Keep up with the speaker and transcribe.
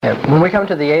Yeah, when we come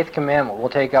to the eighth commandment, we'll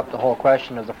take up the whole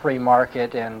question of the free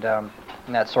market and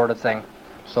that sort of thing.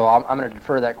 So I'm going to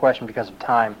defer that question because of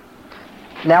time.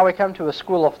 Now we come to a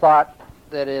school of thought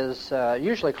that is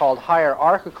usually called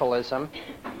hierarchicalism.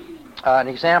 An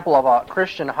example of a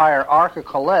Christian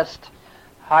hierarchicalist,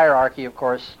 hierarchy, of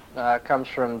course, comes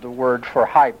from the word for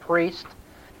high priest.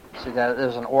 See that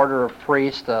there's an order of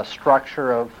priests, a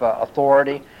structure of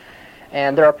authority.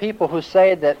 And there are people who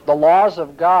say that the laws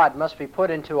of God must be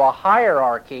put into a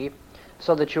hierarchy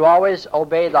so that you always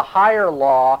obey the higher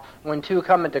law when two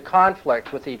come into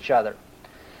conflict with each other.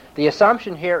 The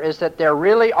assumption here is that there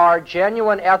really are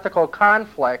genuine ethical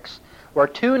conflicts where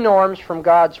two norms from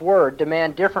God's Word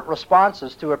demand different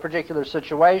responses to a particular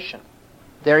situation.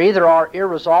 There either are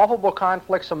irresolvable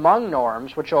conflicts among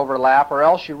norms which overlap, or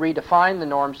else you redefine the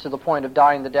norms to the point of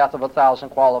dying the death of 1,000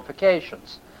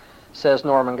 qualifications, says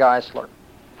Norman Geisler.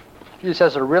 He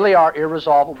says there really are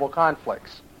irresolvable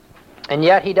conflicts. And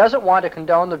yet he doesn't want to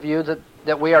condone the view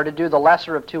that we are to do the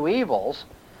lesser of two evils,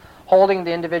 holding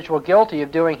the individual guilty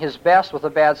of doing his best with a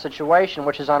bad situation,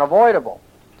 which is unavoidable.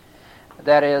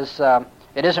 That is,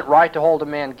 it isn't right to hold a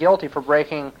man guilty for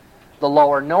breaking the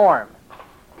lower norm.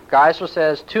 Geisler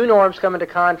says two norms come into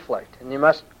conflict, and you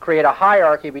must create a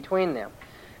hierarchy between them.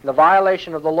 The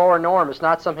violation of the lower norm is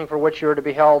not something for which you are to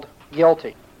be held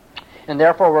guilty. And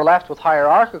therefore we're left with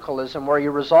hierarchicalism, where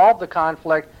you resolve the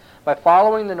conflict by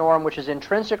following the norm which is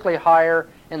intrinsically higher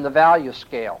in the value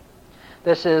scale.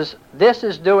 This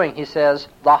is doing, he says,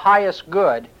 the highest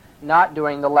good, not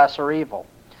doing the lesser evil.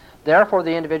 Therefore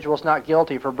the individual is not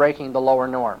guilty for breaking the lower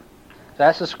norm.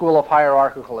 That's the school of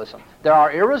hierarchicalism. There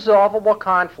are irresolvable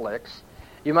conflicts.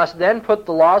 You must then put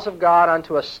the laws of God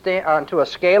onto a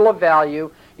scale of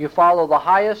value. You follow the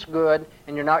highest good,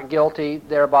 and you're not guilty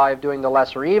thereby of doing the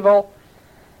lesser evil.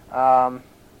 And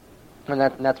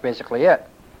that's basically it.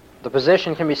 The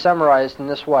position can be summarized in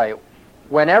this way.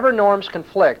 Whenever norms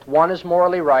conflict, one is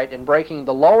morally right in breaking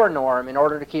the lower norm in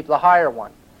order to keep the higher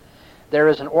one. There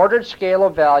is an ordered scale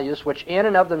of values which in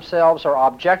and of themselves are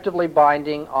objectively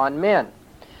binding on men.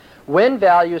 When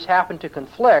values happen to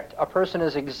conflict, a person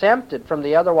is exempted from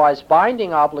the otherwise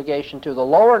binding obligation to the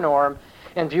lower norm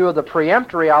in view of the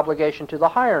preemptory obligation to the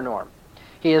higher norm.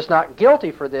 He is not guilty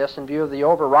for this in view of the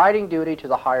overriding duty to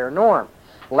the higher norm.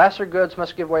 Lesser goods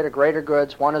must give way to greater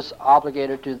goods. One is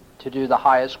obligated to do the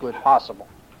highest good possible.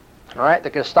 All right,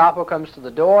 the Gestapo comes to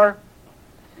the door.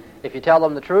 If you tell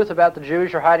them the truth about the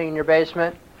Jews you're hiding in your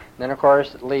basement, then of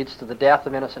course it leads to the death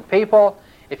of innocent people.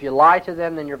 If you lie to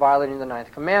them, then you're violating the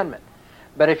ninth commandment.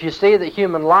 But if you see that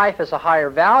human life is a higher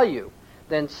value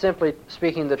than simply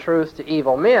speaking the truth to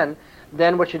evil men,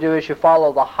 then what you do is you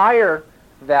follow the higher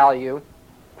value,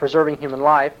 preserving human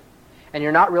life, and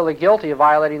you're not really guilty of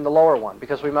violating the lower one,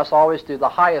 because we must always do the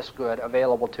highest good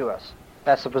available to us.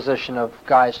 That's the position of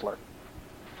Geisler.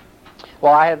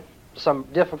 Well, I have some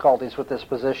difficulties with this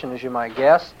position, as you might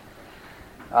guess.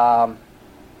 And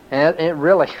it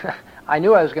really, I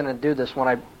knew I was going to do this when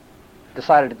I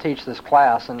decided to teach this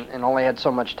class and only had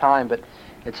so much time, but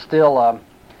it still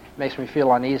makes me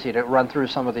feel uneasy to run through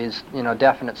some of these,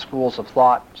 definite schools of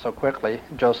thought so quickly.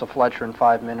 Joseph Fletcher in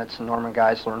 5 minutes and Norman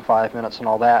Geisler in 5 minutes and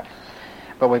all that.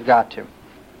 But we've got to.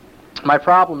 My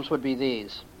problems would be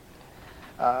these.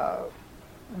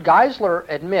 Geisler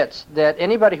admits that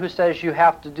anybody who says you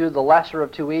have to do the lesser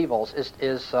of two evils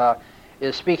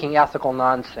is speaking ethical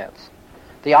nonsense.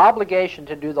 The obligation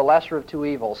to do the lesser of two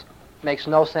evils makes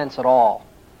no sense at all.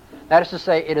 That is to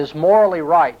say, it is morally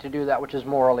right to do that which is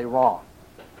morally wrong.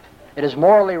 It is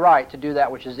morally right to do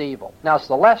that which is evil. Now, it's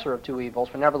the lesser of two evils,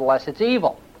 but nevertheless it's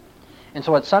evil. And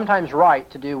so it's sometimes right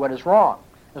to do what is wrong,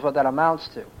 is what that amounts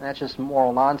to. And that's just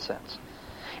moral nonsense.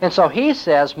 And so he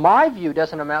says, my view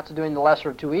doesn't amount to doing the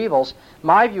lesser of two evils.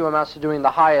 My view amounts to doing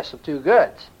the highest of two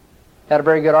goods. Is that a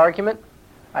very good argument?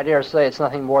 I dare say it's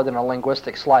nothing more than a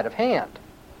linguistic sleight of hand.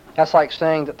 That's like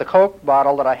saying that the Coke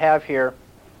bottle that I have here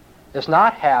is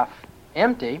not half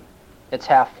empty, it's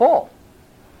half full.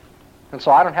 And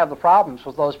so I don't have the problems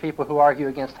with those people who argue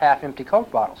against half-empty Coke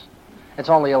bottles. It's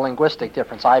only a linguistic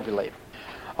difference, I believe.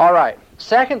 All right.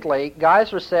 Secondly,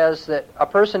 Geisler says that a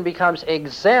person becomes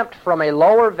exempt from a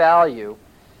lower value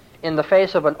in the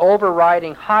face of an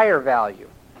overriding higher value.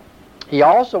 He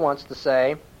also wants to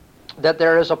say that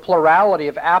there is a plurality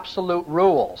of absolute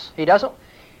rules. He doesn't...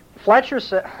 Fletcher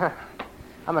said...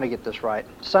 I'm going to get this right.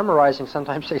 Summarizing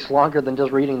sometimes takes longer than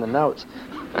just reading the notes.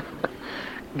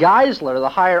 Geisler, the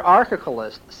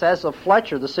hierarchicalist, says of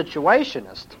Fletcher, the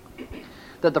situationist,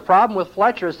 that the problem with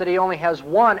Fletcher is that he only has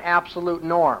one absolute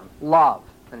norm, love,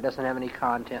 and it doesn't have any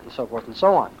content and so forth and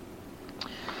so on.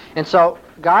 And so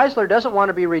Geisler doesn't want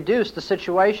to be reduced to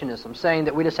situationism, saying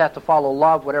that we just have to follow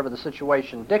love whatever the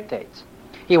situation dictates.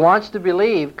 He wants to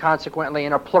believe, consequently,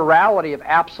 in a plurality of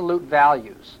absolute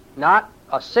values. Not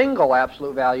a single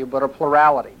absolute value, but a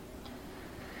plurality.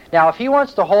 Now, if he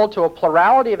wants to hold to a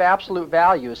plurality of absolute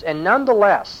values and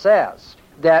nonetheless says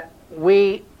that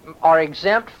we are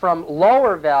exempt from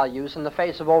lower values in the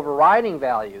face of overriding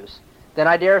values, then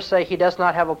I dare say he does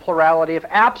not have a plurality of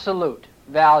absolute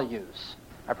values.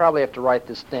 I probably have to write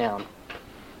this down.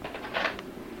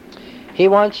 He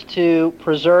wants to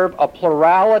preserve a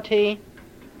plurality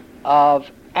of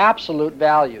absolute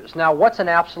values. Now, what's an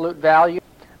absolute value?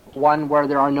 One where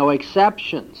there are no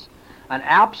exceptions. An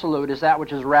absolute is that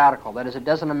which is radical. That is, it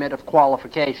doesn't admit of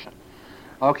qualification.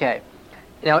 Okay.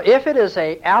 Now, if it is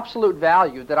an absolute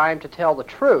value that I am to tell the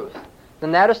truth,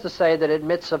 then that is to say that it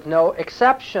admits of no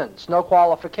exceptions, no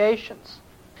qualifications.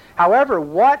 However,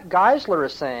 what Geisler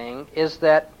is saying is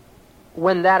that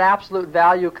when that absolute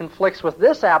value conflicts with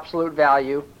this absolute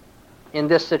value in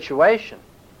this situation,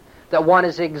 that one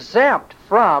is exempt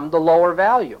from the lower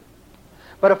value.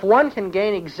 But if one can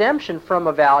gain exemption from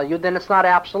a value, then it's not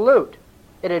absolute.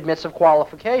 It admits of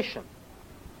qualification,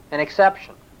 an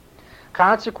exception.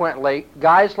 Consequently,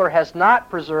 Geisler has not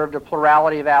preserved a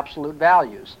plurality of absolute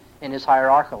values in his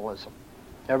hierarchicalism.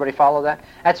 Everybody follow that?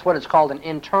 That's what is called an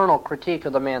internal critique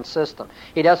of the man's system.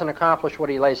 He doesn't accomplish what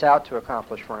he lays out to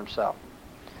accomplish for himself.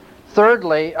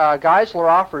 Thirdly, Geisler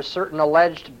offers certain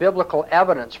alleged biblical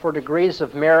evidence for degrees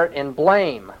of merit and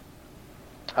blame.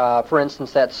 For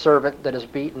instance, that servant that is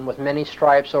beaten with many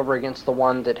stripes over against the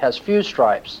one that has few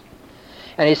stripes.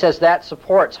 And he says that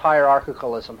supports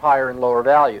hierarchicalism, higher and lower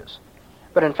values.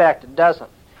 But in fact it doesn't,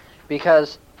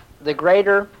 because the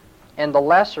greater and the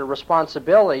lesser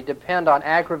responsibility depend on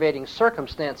aggravating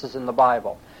circumstances in the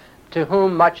Bible. To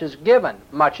whom much is given,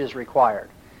 much is required.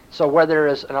 So where there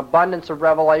is an abundance of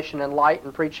revelation and light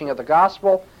and preaching of the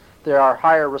gospel, there are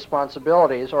higher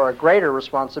responsibilities, or a greater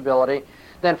responsibility,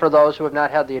 than for those who have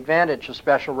not had the advantage of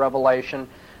special revelation,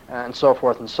 and so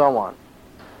forth and so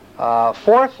on.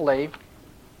 Fourthly,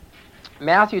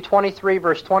 Matthew 23,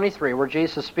 verse 23, where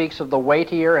Jesus speaks of the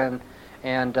weightier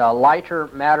and lighter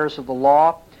matters of the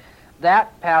law,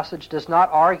 that passage does not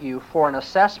argue for an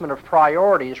assessment of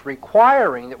priorities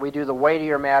requiring that we do the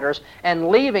weightier matters and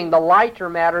leaving the lighter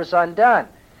matters undone.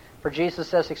 For Jesus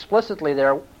says explicitly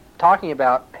there, talking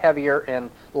about heavier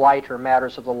and lighter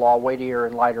matters of the law, weightier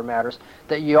and lighter matters,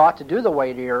 that you ought to do the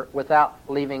weightier without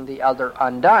leaving the other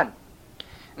undone.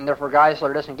 And therefore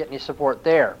Geisler doesn't get any support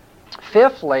there.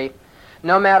 Fifthly,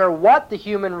 no matter what the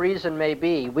human reason may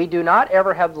be, we do not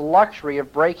ever have the luxury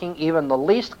of breaking even the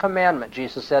least commandment,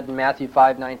 Jesus said in Matthew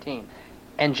 5:19.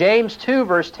 And James 2,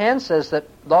 verse 10 says that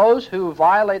those who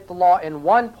violate the law in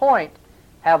one point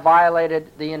have violated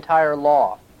the entire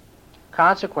law.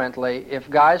 Consequently, if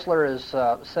Geisler is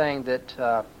saying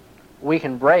that we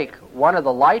can break one of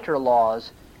the lighter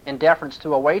laws in deference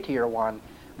to a weightier one,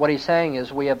 what he's saying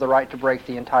is we have the right to break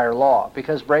the entire law,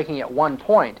 because breaking at one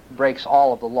point breaks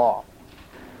all of the law.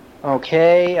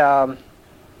 Okay,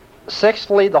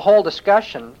 sixthly, the whole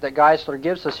discussion that Geisler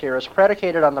gives us here is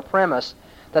predicated on the premise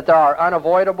that there are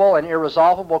unavoidable and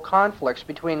irresolvable conflicts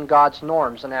between God's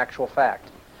norms and actual fact.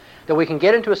 That we can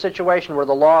get into a situation where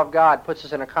the law of God puts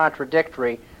us in a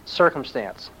contradictory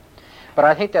circumstance. But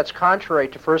I think that's contrary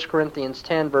to 1 Corinthians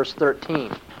 10, verse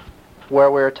 13,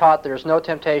 where we're taught there's no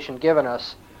temptation given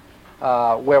us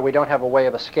where we don't have a way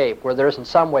of escape, where there isn't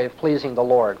some way of pleasing the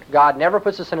Lord. God never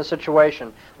puts us in a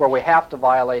situation where we have to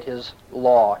violate His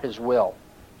law, His will.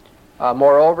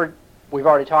 Moreover, we've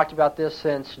already talked about this,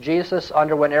 since Jesus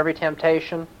underwent every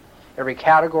temptation, every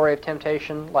category of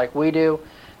temptation like we do,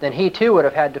 then He too would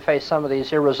have had to face some of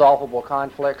these irresolvable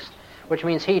conflicts, which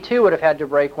means He too would have had to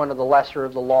break one of the lesser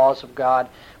of the laws of God,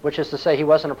 which is to say He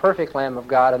wasn't a perfect Lamb of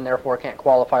God and therefore can't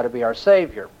qualify to be our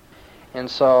Savior. And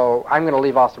so I'm going to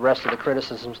leave off the rest of the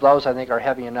criticisms. Those I think are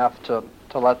heavy enough to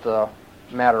let the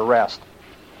matter rest.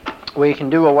 We can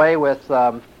do away with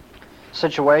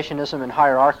situationism and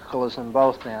hierarchicalism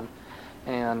both then.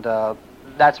 And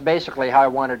that's basically how I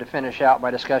wanted to finish out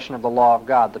my discussion of the law of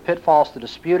God. The pitfalls to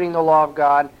disputing the law of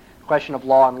God, question of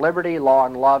law and liberty, law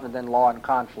and love, and then law and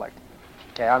conflict.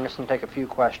 Okay, I'm just going to take a few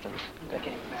questions.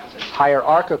 Okay.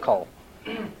 Hierarchical.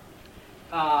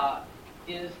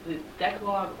 Is the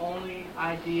Decalogue only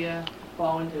idea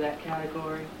fall into that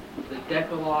category? The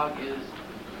Decalogue is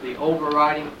the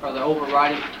overriding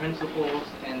principles,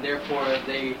 and therefore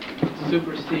they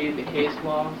supersede the case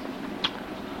laws,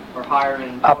 or higher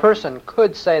in... A person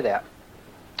could say that.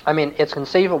 I mean, it's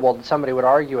conceivable that somebody would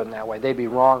argue in that way. They'd be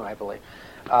wrong, I believe.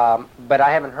 But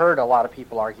I haven't heard a lot of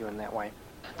people argue in that way.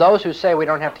 Those who say we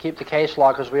don't have to keep the case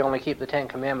law because we only keep the Ten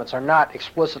Commandments are not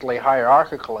explicitly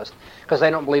hierarchicalist, because they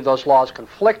don't believe those laws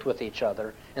conflict with each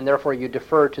other, and therefore you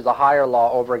defer to the higher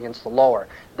law over against the lower.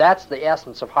 That's the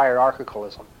essence of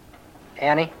hierarchicalism.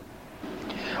 Annie?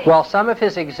 Well, some of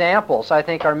his examples, I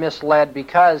think, are misled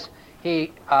because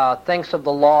he thinks of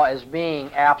the law as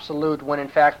being absolute when, in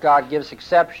fact, God gives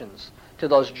exceptions to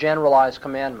those generalized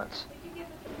commandments.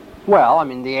 Well, I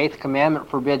mean, the 8th commandment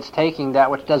forbids taking that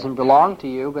which doesn't belong to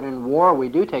you, but in war we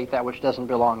do take that which doesn't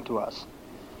belong to us.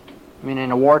 I mean,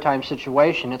 in a wartime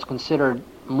situation, it's considered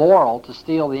moral to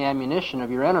steal the ammunition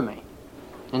of your enemy.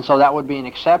 And so that would be an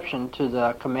exception to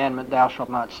the commandment, thou shalt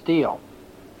not steal.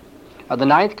 The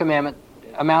 9th commandment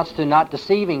amounts to not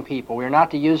deceiving people. We are not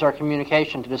to use our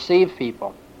communication to deceive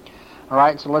people. All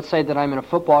right, so let's say that I'm in a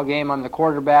football game, I'm the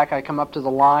quarterback, I come up to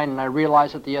the line, and I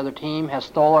realize that the other team has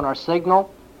stolen our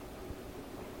signal.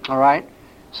 All right,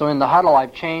 so in the huddle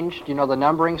I've changed, the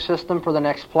numbering system for the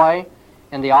next play,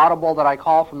 and the audible that I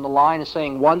call from the line is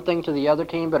saying one thing to the other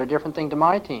team but a different thing to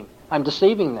my team. I'm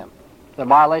deceiving them. The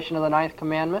violation of the 9th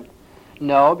commandment?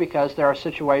 No, because there are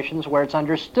situations where it's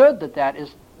understood that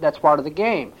that's part of the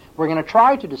game. We're going to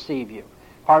try to deceive you.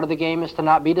 Part of the game is to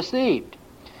not be deceived.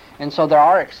 And so there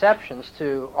are exceptions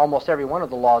to almost every one of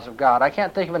the laws of God. I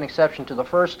can't think of an exception to the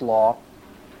first law.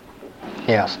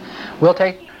 Yes. We'll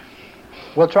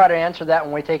try to answer that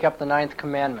when we take up the 9th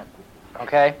commandment.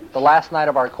 Okay? The last night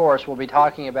of our course, we'll be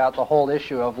talking about the whole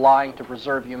issue of lying to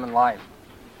preserve human life.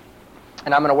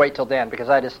 And I'm going to wait till then because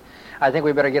I think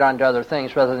we better get on to other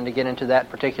things rather than to get into that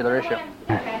particular issue.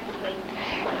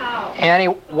 Annie,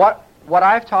 what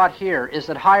I've taught here is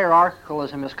that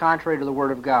hierarchicalism is contrary to the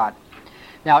Word of God.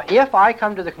 Now, if I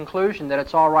come to the conclusion that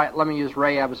it's all right, let me use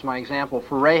Rahab as my example,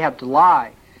 for Rahab to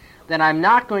lie, then I'm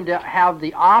not going to have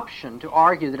the option to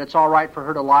argue that it's all right for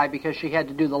her to lie because she had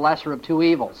to do the lesser of two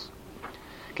evils.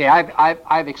 Okay,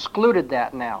 I've excluded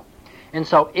that now. And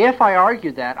so if I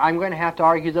argue that, I'm going to have to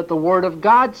argue that the Word of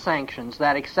God sanctions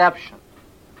that exception.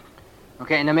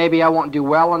 Okay, now maybe I won't do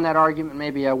well on that argument,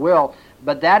 maybe I will,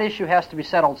 but that issue has to be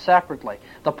settled separately.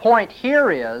 The point here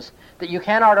is that you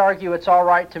cannot argue it's all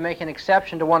right to make an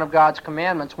exception to one of God's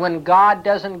commandments when God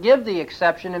doesn't give the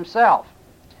exception himself.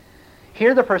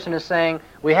 Here the person is saying,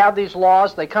 we have these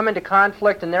laws, they come into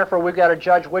conflict, and therefore we've got to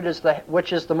judge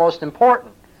which is the most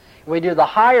important. We do the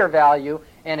higher value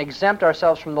and exempt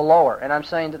ourselves from the lower. And I'm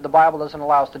saying that the Bible doesn't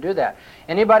allow us to do that.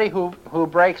 Anybody who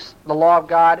breaks the law of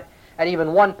God at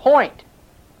even one point,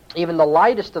 even the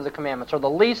lightest of the commandments, or the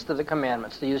least of the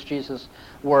commandments, to use Jesus'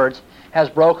 words, has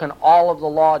broken all of the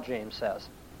law, James says.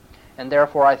 And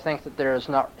therefore I think that there is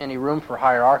not any room for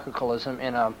hierarchicalism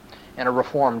in a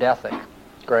reformed ethic.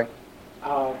 Greg?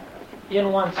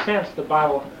 In one sense, the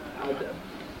Bible,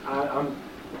 I'm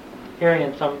hearing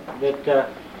in some that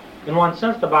in one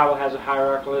sense the Bible has a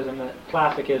hierarchicalism. The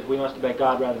classic is we must obey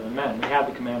God rather than men. We have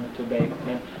the commandment to obey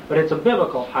men, but it's a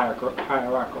biblical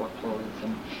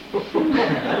hierarchicalism.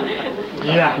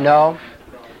 Yeah. No.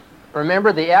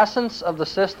 Remember, the essence of the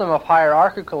system of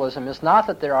hierarchicalism is not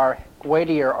that there are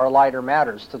weightier or lighter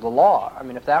matters to the law. I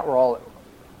mean, if that were all it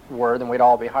were, then we'd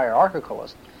all be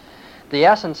hierarchicalists. The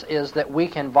essence is that we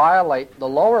can violate the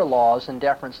lower laws in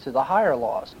deference to the higher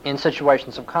laws in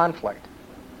situations of conflict.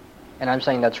 And I'm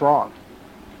saying that's wrong.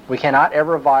 We cannot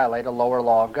ever violate a lower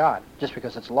law of God just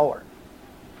because it's lower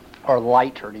or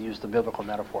lighter, to use the biblical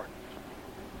metaphor.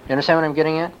 You understand what I'm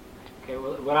getting at? Okay.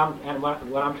 Well,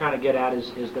 what I'm trying to get at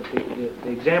is that the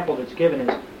example that's given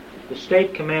is the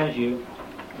state commands you,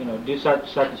 do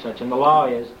such and such, and the law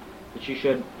is that you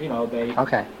should, obey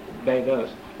those.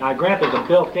 Now, I grant there's a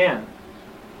built-in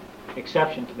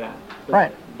exception to that.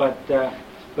 Right. But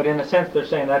in a sense, they're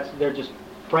saying they're just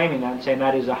framing that and saying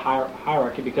that is a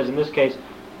hierarchy, because in this case,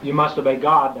 you must obey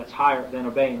God. That's higher than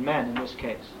obeying men in this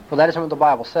case. Well, that isn't what the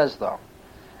Bible says, though.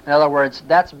 In other words,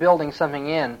 that's building something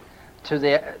in to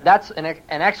that's an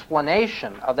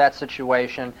explanation of that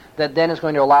situation that then is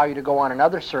going to allow you to go on in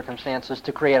other circumstances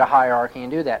to create a hierarchy and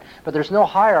do that. But there's no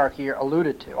hierarchy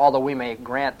alluded to, although we may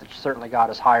grant that certainly God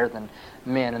is higher than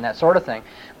men and that sort of thing.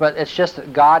 But it's just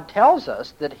that God tells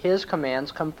us that his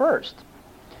commands come first.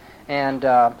 And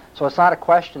so it's not a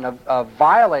question of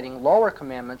violating lower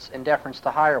commandments in deference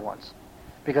to higher ones,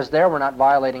 because there we're not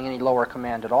violating any lower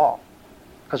command at all,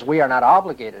 because we are not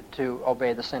obligated to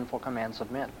obey the sinful commands of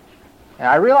men. And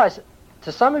I realize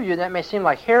to some of you that may seem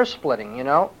like hair splitting,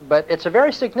 but it's a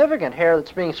very significant hair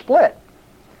that's being split.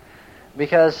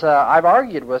 Because I've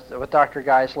argued with Dr.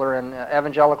 Geisler in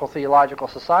Evangelical Theological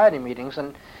Society meetings,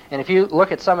 and if you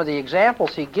look at some of the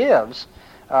examples he gives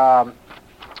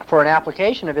for an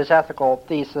application of his ethical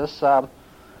thesis,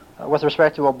 with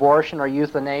respect to abortion or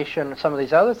euthanasia, some of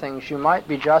these other things, you might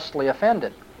be justly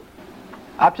offended.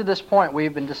 Up to this point,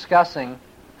 we've been discussing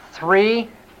three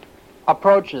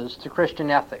approaches to Christian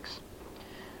ethics.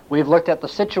 We've looked at the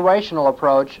situational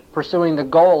approach, pursuing the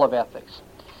goal of ethics.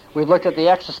 We've looked at the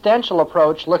existential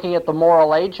approach, looking at the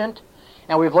moral agent,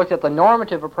 and we've looked at the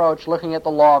normative approach, looking at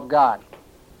the law of God.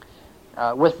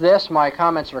 With this, my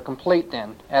comments are complete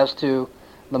then as to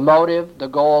the motive, the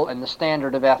goal, and the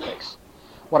standard of ethics.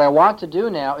 What I want to do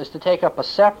now is to take up a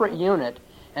separate unit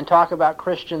and talk about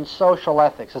Christian social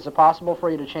ethics. Is it possible for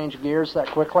you to change gears that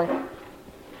quickly?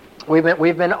 We've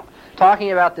been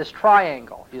talking about this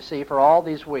triangle, you see, for all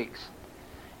these weeks.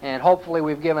 And hopefully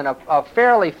we've given a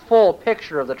fairly full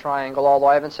picture of the triangle, although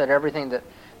I haven't said everything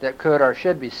that could or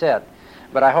should be said.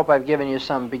 But I hope I've given you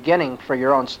some beginning for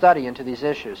your own study into these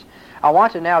issues. I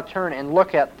want to now turn and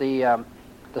look at the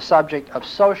subject of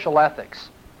social ethics,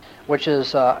 which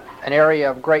is an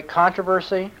area of great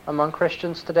controversy among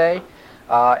Christians today,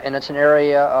 and it's an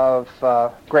area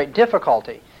of great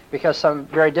difficulty because some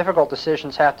very difficult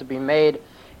decisions have to be made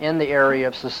in the area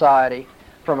of society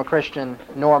from a Christian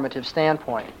normative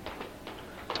standpoint.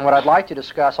 And what I'd like to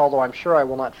discuss, although I'm sure I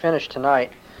will not finish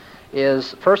tonight,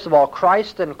 is first of all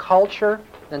Christ and culture,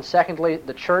 then secondly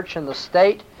the church and the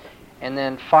state, and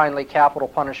then finally capital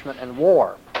punishment and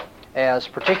war as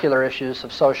particular issues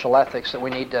of social ethics that we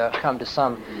need to come to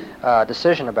some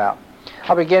decision about.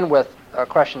 I'll begin with a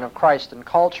question of Christ and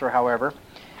culture, however,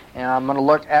 and I'm going to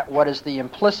look at what is the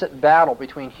implicit battle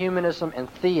between humanism and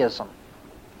theism.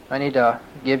 I need to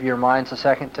give your minds a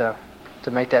second to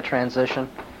make that transition.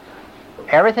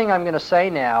 Everything I'm going to say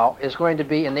now is going to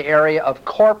be in the area of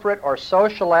corporate or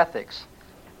social ethics,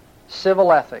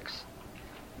 civil ethics,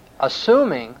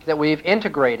 assuming that we've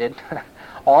integrated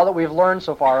all that we've learned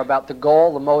so far about the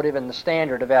goal, the motive, and the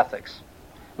standard of ethics.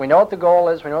 We know what the goal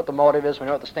is, we know what the motive is, we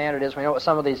know what the standard is, we know what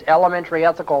some of these elementary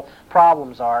ethical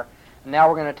problems are, and now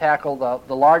we're going to tackle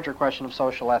the larger question of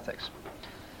social ethics.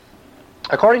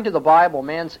 According to the Bible,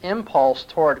 man's impulse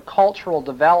toward cultural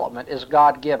development is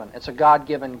God-given. It's a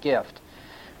God-given gift.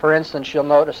 For instance, you'll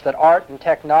notice that art and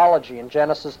technology in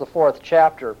Genesis, the 4th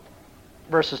chapter,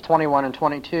 verses 21 and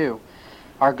 22,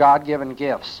 are God-given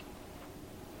gifts.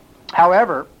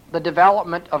 However, the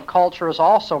development of culture is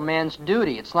also man's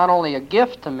duty. It's not only a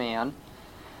gift to man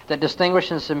that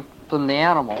distinguishes him from the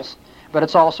animals, but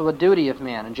it's also a duty of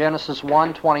man. In Genesis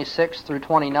 1, 26 through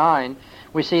 29,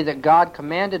 we see that God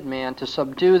commanded man to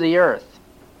subdue the earth.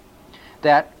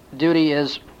 That duty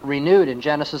is renewed in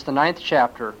Genesis, the 9th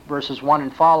chapter, verses 1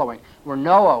 and following, where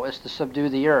Noah is to subdue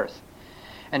the earth.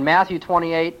 In Matthew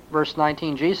 28, verse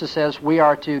 19, Jesus says we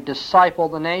are to disciple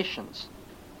the nations.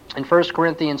 In 1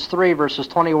 Corinthians 3, verses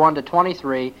 21 to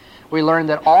 23, we learn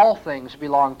that all things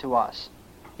belong to us,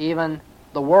 even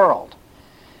the world.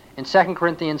 In 2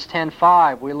 Corinthians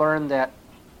 10:5, we learn that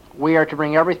we are to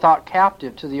bring every thought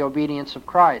captive to the obedience of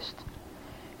Christ.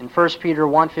 In 1 Peter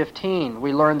 1:15,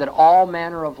 we learn that all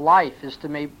manner of life is to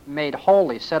be made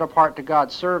holy, set apart to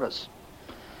God's service.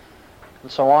 And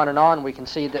so on, we can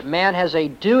see that man has a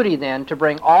duty then to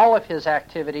bring all of his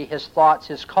activity, his thoughts,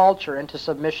 his culture into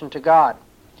submission to God.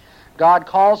 God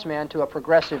calls man to a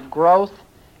progressive growth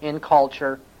in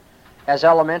culture as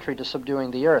elementary to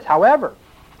subduing the earth. However,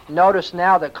 notice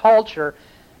now that culture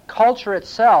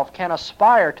itself can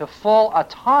aspire to full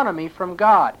autonomy from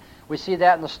God. We see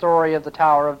that in the story of the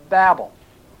Tower of Babel.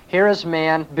 Here is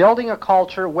man building a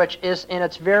culture which is in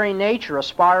its very nature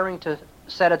aspiring to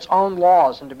set its own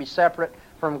laws and to be separate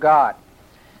from God.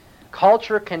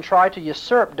 Culture can try to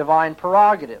usurp divine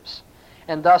prerogatives,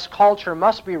 and thus culture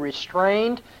must be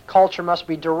restrained, culture must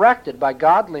be directed by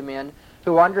godly men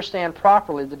who understand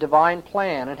properly the divine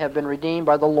plan and have been redeemed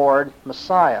by the Lord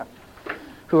Messiah,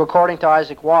 who, according to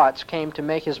Isaac Watts, came to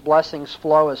make his blessings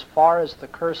flow as far as the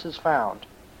curse is found.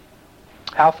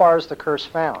 How far is the curse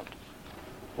found?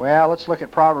 Well, let's look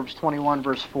at Proverbs 21,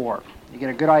 verse 4. You get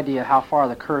a good idea how far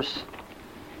the curse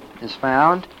is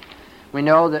found. We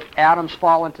know that Adam's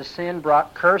fall into sin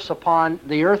brought curse upon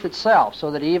the earth itself, so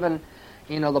that even,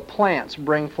 the plants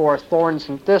bring forth thorns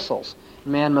and thistles.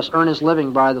 Man must earn his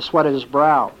living by the sweat of his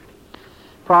brow.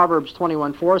 Proverbs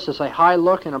 21:4 says, a high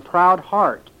look and a proud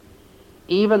heart,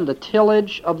 even the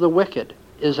tillage of the wicked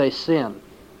is a sin.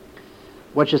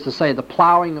 Which is to say, the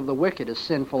plowing of the wicked is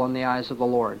sinful in the eyes of the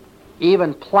Lord.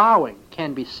 Even plowing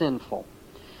can be sinful.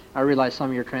 I realize some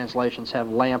of your translations have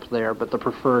lamp there, but the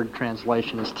preferred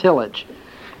translation is tillage.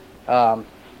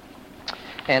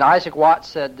 And Isaac Watts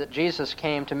said that Jesus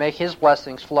came to make his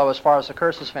blessings flow as far as the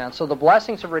curse is found. So the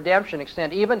blessings of redemption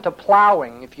extend even to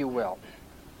plowing, if you will.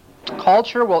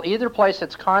 Culture will either place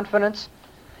its confidence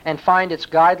and find its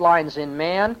guidelines in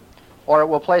man, or it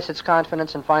will place its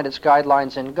confidence and find its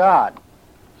guidelines in God.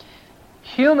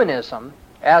 Humanism,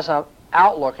 as an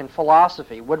outlook and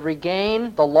philosophy, would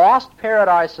regain the lost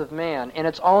paradise of man in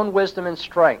its own wisdom and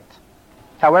strength.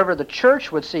 However, the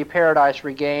church would see paradise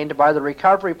regained by the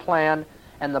recovery plan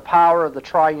and the power of the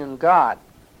triune God.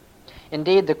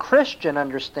 Indeed, the Christian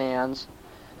understands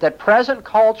that present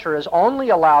culture is only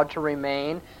allowed to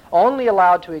remain, only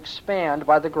allowed to expand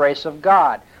by the grace of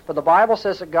God. For the Bible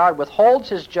says that God withholds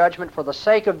his judgment for the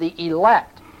sake of the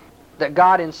elect, that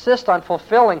God insists on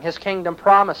fulfilling his kingdom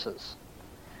promises,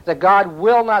 that God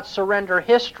will not surrender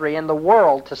history and the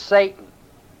world to Satan.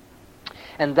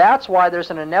 And that's why there's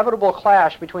an inevitable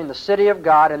clash between the city of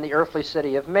God and the earthly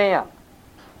city of man.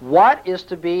 What is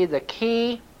to be the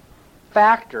key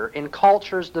factor in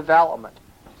culture's development?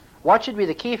 What should be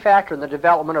the key factor in the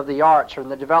development of the arts, or in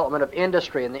the development of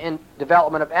industry, in the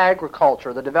development of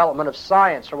agriculture, the development of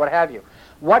science, or what have you?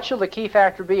 What shall the key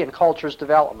factor be in culture's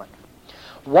development?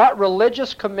 What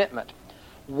religious commitment,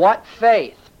 what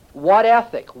faith, what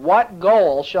ethic, what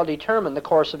goal shall determine the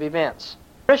course of events?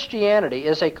 Christianity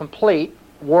is a complete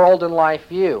world and life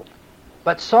view,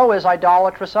 but so is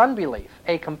idolatrous unbelief,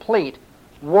 a complete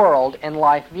world and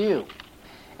life view.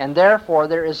 And therefore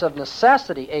there is of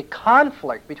necessity a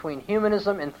conflict between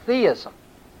humanism and theism.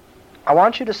 I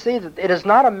want you to see that it is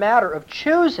not a matter of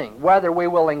choosing whether we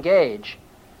will engage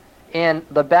in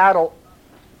the battle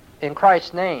in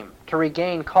Christ's name to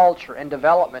regain culture and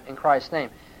development in Christ's name.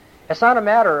 It's not a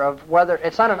matter of whether,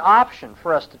 it's not an option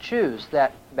for us to choose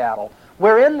that battle.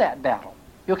 We're in that battle.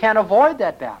 You can't avoid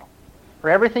that battle. For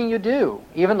everything you do,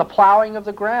 even the plowing of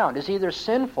the ground, is either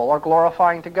sinful or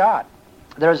glorifying to God.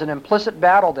 There's an implicit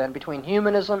battle then between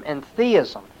humanism and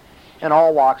theism in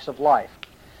all walks of life.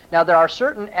 Now there are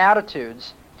certain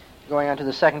attitudes, going on to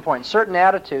the second point, certain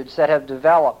attitudes that have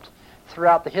developed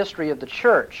throughout the history of the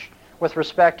church with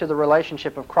respect to the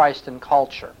relationship of Christ and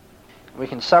culture. We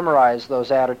can summarize those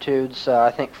attitudes,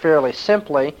 I think, fairly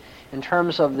simply in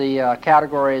terms of the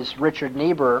categories Richard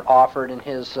Niebuhr offered in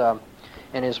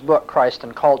his book, Christ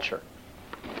and Culture.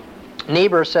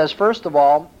 Niebuhr says, first of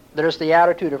all, there's the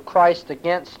attitude of Christ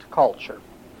against culture.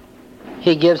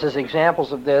 He gives as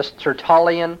examples of this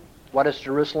Tertullian. What does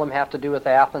Jerusalem have to do with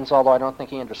Athens? Although I don't think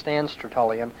he understands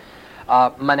Tertullian.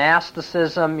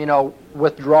 Monasticism,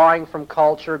 withdrawing from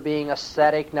culture, being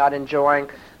ascetic, not enjoying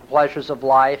the pleasures of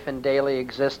life and daily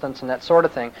existence and that sort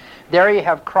of thing. There you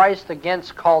have Christ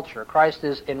against culture. Christ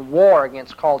is in war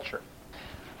against culture.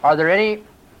 Are there any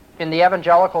in the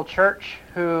evangelical church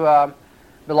who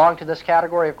belong to this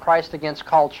category of Christ against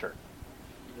culture?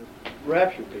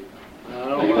 Rapture people.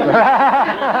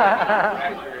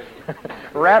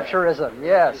 Rapturism,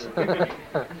 yes.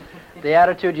 The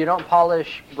attitude, you don't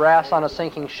polish brass on a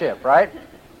sinking ship, right?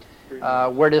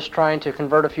 We're just trying to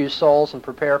convert a few souls and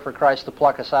prepare for Christ to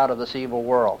pluck us out of this evil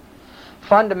world.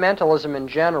 Fundamentalism in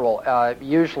general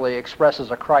usually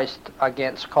expresses a Christ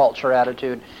against culture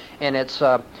attitude, and it's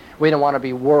we don't want to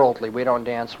be worldly. We don't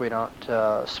dance, we don't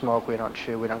smoke, we don't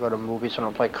chew, we don't go to movies, we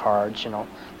don't play cards,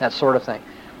 that sort of thing.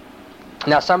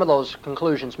 Now, some of those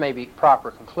conclusions may be proper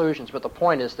conclusions, but the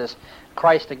point is this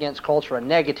Christ against culture, a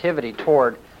negativity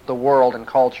toward the world and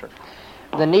culture.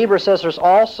 The Niebuhr says there's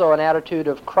also an attitude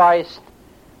of Christ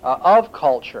of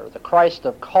culture, the Christ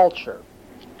of culture,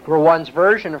 where one's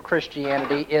version of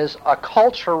Christianity is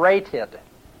acculturated.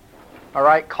 All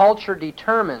right, culture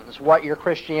determines what your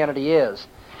Christianity is.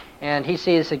 And he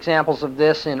sees examples of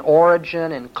this in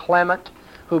Origen and Clement,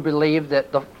 who believed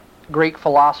that the Greek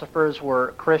philosophers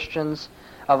were Christians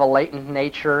of a latent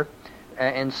nature,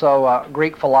 and so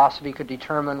Greek philosophy could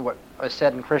determine what is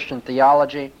said in Christian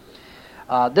theology.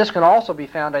 This can also be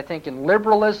found, I think, in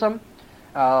liberalism.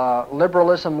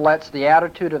 Liberalism lets the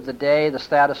attitude of the day, the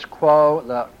status quo,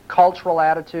 the cultural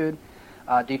attitude,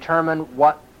 determine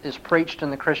what is preached in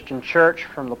the Christian church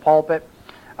from the pulpit.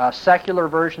 Secular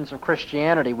versions of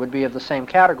Christianity would be of the same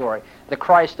category. The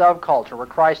Christ of culture, where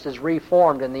Christ is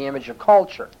reformed in the image of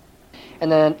culture.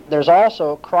 And then there's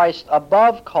also Christ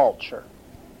above culture.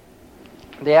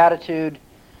 The attitude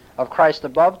of Christ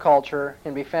above culture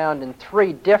can be found in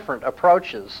three different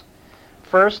approaches.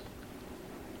 First,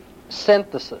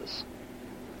 synthesis.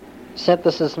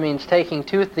 Synthesis means taking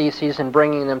two theses and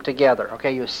bringing them together.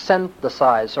 Okay, you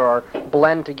synthesize or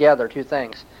blend together two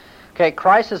things. Okay,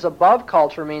 Christ is above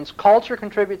culture means culture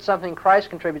contributes something, Christ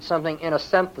contributes something in a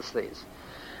synthesis.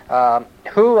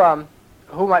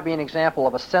 Who might be an example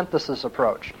of a synthesis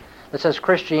approach that says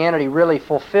Christianity really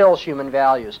fulfills human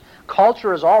values?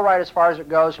 Culture is all right as far as it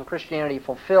goes, and Christianity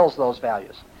fulfills those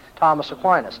values. Thomas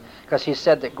Aquinas, because he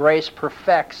said that grace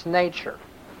perfects nature.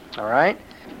 All right?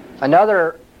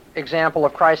 Another example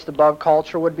of Christ above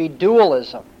culture would be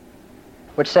dualism,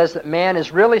 which says that man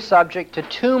is really subject to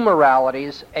two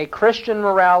moralities, a Christian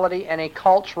morality and a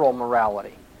cultural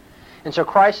morality. And so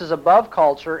Christ is above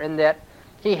culture in that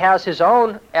he has his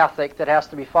own ethic that has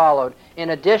to be followed in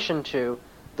addition to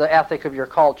the ethic of your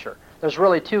culture. There's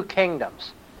really two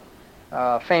kingdoms.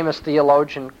 A famous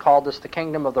theologian called this the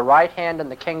kingdom of the right hand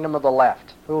and the kingdom of the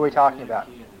left. Who are we talking about?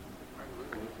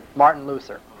 Martin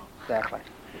Luther. Exactly.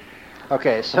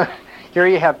 Okay, so here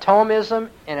you have Thomism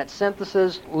in its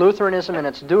synthesis, Lutheranism in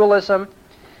its dualism,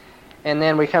 and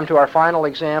then we come to our final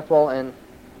example, and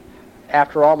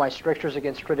after all my strictures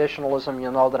against traditionalism,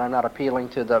 you'll know that I'm not appealing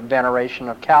to the veneration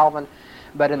of Calvin,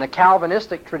 but in the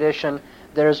Calvinistic tradition,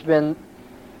 there's been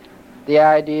the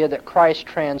idea that Christ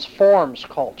transforms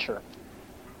culture.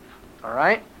 All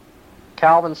right?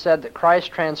 Calvin said that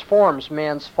Christ transforms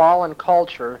man's fallen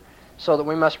culture so that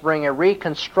we must bring a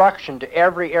reconstruction to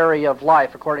every area of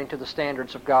life according to the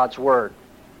standards of God's Word.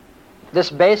 This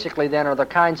basically then are the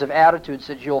kinds of attitudes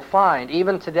that you'll find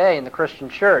even today in the Christian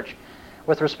church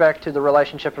with respect to the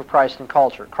relationship of Christ and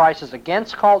culture. Christ is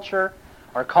against culture,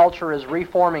 or culture is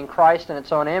reforming Christ in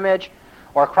its own image,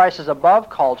 or Christ is above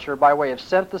culture by way of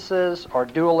synthesis or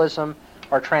dualism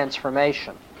or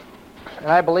transformation.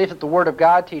 And I believe that the Word of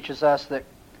God teaches us that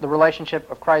the relationship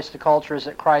of Christ to culture is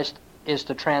that Christ is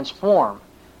to transform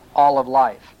all of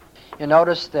life. You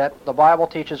notice that the Bible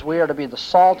teaches we are to be the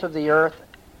salt of the earth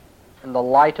and the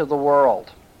light of the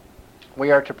world. We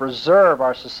are to preserve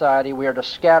our society. We are to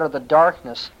scatter the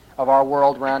darkness of our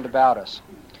world round about us.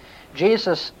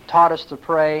 Jesus taught us to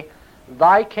pray,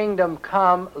 "Thy kingdom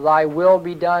come, thy will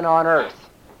be done on earth."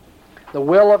 The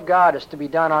will of God is to be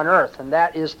done on earth, and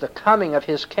that is the coming of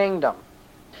His kingdom.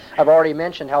 I've already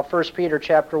mentioned how 1 Peter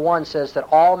chapter 1 says that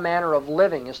all manner of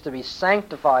living is to be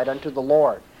sanctified unto the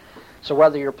Lord. So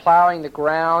whether you're plowing the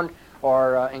ground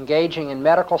or engaging in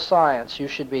medical science, you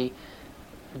should be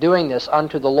doing this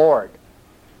unto the Lord.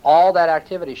 All that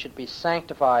activity should be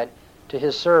sanctified to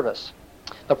His service.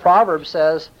 The proverb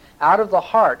says, "Out of the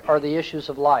heart are the issues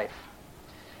of life."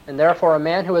 And therefore a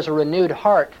man who has a renewed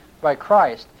heart by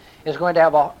Christ is going to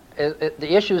have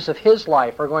the issues of his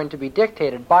life are going to be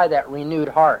dictated by that renewed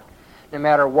heart, no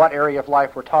matter what area of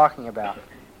life we're talking about.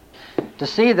 To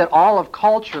see that all of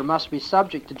culture must be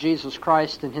subject to Jesus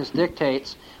Christ and His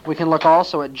dictates, we can look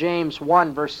also at James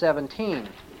 1, verse 17,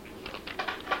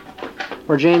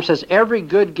 where James says, "Every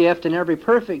good gift and every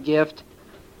perfect gift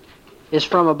is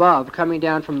from above, coming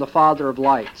down from the Father of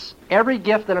lights." Every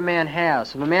gift that a man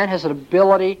has, if a man has an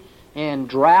ability in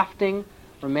drafting,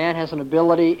 if a man has an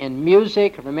ability in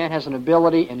music, if a man has an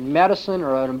ability in medicine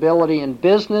or an ability in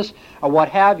business or what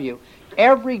have you,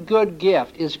 every good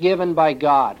gift is given by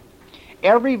God.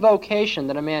 Every vocation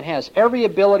that a man has, every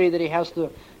ability that he has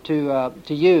to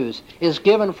use is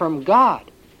given from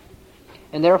God,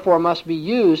 and therefore must be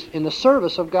used in the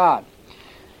service of God.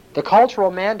 The cultural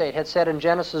mandate had said in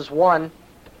Genesis 1,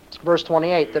 verse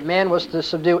 28, that man was to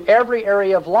subdue every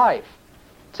area of life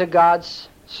to God's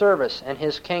service and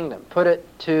His kingdom, put it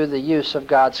to the use of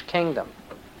God's kingdom.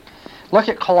 Look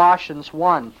at Colossians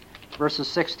 1, verses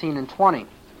 16 and 20.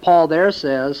 Paul there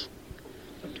says,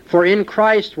 "For in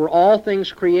Christ were all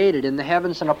things created, in the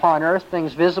heavens and upon earth,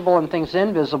 things visible and things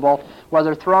invisible,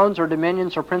 whether thrones or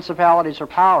dominions or principalities or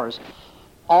powers.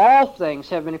 All things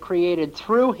have been created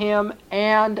through Him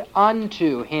and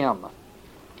unto Him."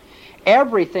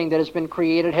 Everything that has been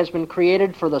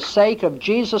created for the sake of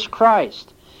Jesus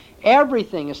Christ.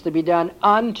 Everything is to be done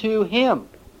unto Him.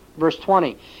 Verse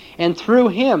 20, "And through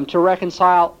Him to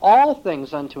reconcile all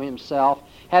things unto Himself,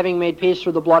 having made peace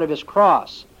through the blood of His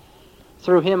cross."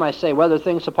 Through Him, I say, whether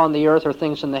things upon the earth or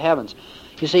things in the heavens.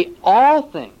 You see, all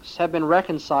things have been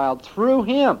reconciled through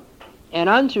Him and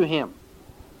unto Him.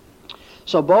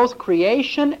 So both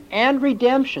creation and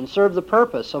redemption serve the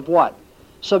purpose of what?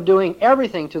 Subduing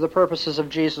everything to the purposes of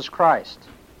Jesus Christ.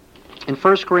 In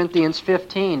 1 Corinthians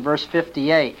 15, verse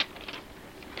 58,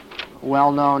 a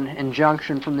well-known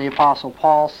injunction from the Apostle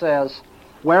Paul says,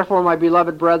 "Wherefore, my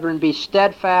beloved brethren, be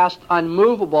steadfast,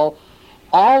 unmovable,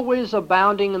 always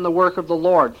abounding in the work of the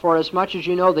Lord, for as much as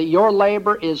you know that your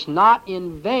labor is not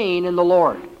in vain in the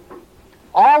Lord."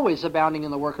 Always abounding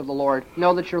in the work of the Lord.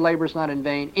 Know that your labor is not in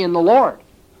vain in the Lord.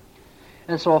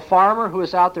 And so a farmer who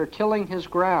is out there tilling his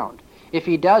ground, if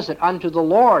he does it unto the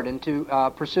Lord and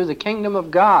to pursue the kingdom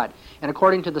of God and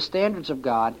according to the standards of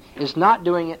God, is not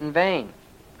doing it in vain.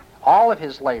 All of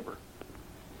his labor,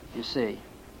 you see,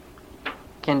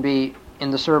 can be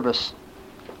in the service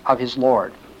of his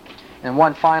Lord. And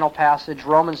one final passage,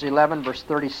 Romans 11, verse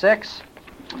 36.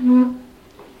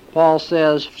 Paul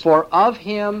says, "For of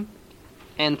Him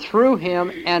and through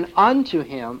him and unto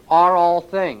him are all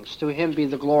things. To him be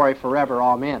the glory forever.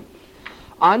 Amen.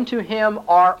 Unto him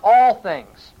are all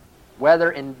things,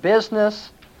 whether in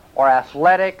business or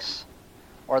athletics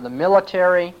or the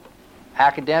military,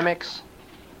 academics,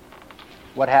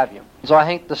 what have you. So I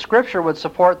think the Scripture would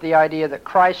support the idea that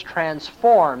Christ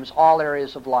transforms all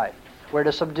areas of life. We're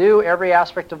to subdue every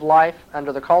aspect of life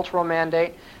under the cultural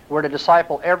mandate. We're to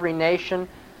disciple every nation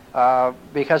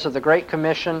because of the Great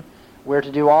Commission. We're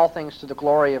to do all things to the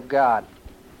glory of God.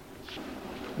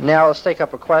 Now let's take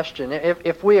up a question.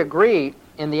 If we agree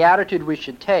in the attitude we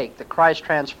should take, that Christ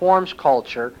transforms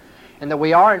culture, and that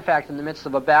we are in fact in the midst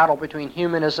of a battle between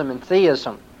humanism and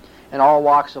theism in all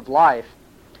walks of life,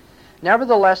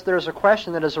 nevertheless there is a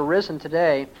question that has arisen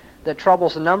today that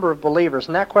troubles a number of believers,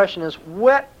 and that question is,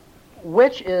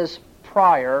 which is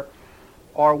prior,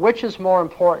 or which is more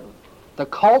important? The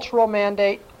cultural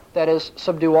mandate, that is,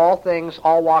 subdue all things,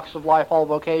 all walks of life, all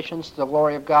vocations, to the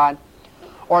glory of God,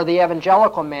 or the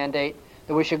evangelical mandate,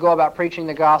 that we should go about preaching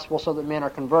the gospel so that men are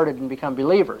converted and become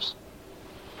believers?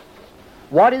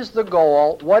 What is the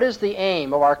goal, what is the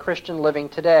aim of our Christian living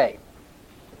today?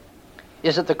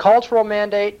 Is it the cultural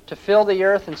mandate to fill the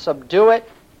earth and subdue it?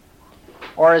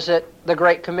 Or is it the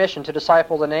Great Commission to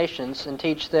disciple the nations and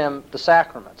teach them the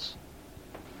sacraments?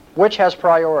 Which has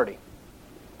priority?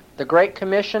 The Great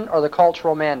Commission or the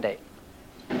cultural mandate?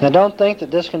 Now don't think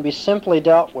that this can be simply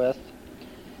dealt with.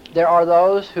 There are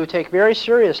those who take very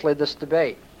seriously this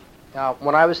debate. Now,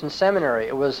 when I was in seminary,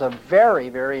 it was a very,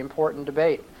 very important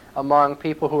debate among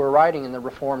people who were writing in the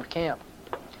Reformed camp.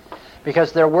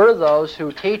 Because there were those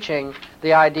who, teaching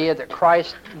the idea that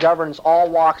Christ governs all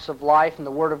walks of life and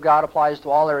the Word of God applies to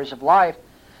all areas of life,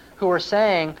 who were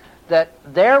saying that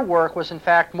their work was in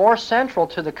fact more central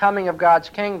to the coming of God's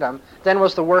kingdom than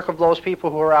was the work of those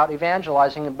people who were out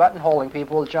evangelizing and buttonholing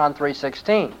people with John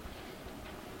 3:16.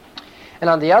 And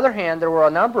on the other hand, there were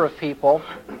a number of people,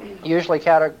 usually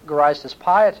categorized as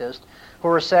pietists, who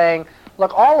were saying,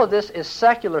 look, all of this is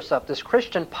secular stuff. This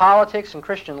Christian politics and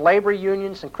Christian labor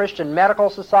unions and Christian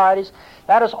medical societies,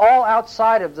 that is all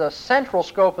outside of the central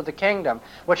scope of the kingdom,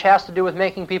 which has to do with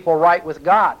making people right with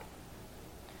God.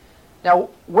 Now,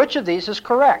 which of these is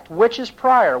correct? Which is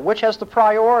prior? Which has the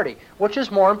priority? Which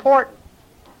is more important?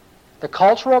 The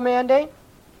cultural mandate,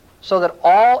 so that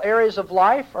all areas of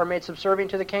life are made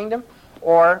subservient to the kingdom,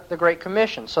 or the Great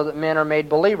Commission, so that men are made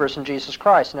believers in Jesus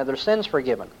Christ and have their sins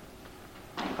forgiven?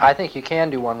 I think you can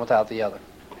do one without the other.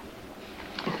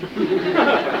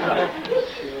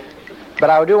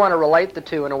 But I do want to relate the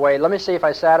two in a way. Let me see if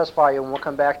I satisfy you, and we'll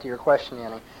come back to your question,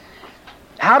 Annie.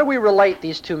 How do we relate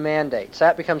these two mandates?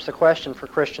 That becomes the question for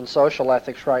Christian social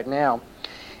ethics right now.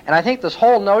 And I think this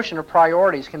whole notion of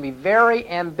priorities can be very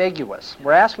ambiguous.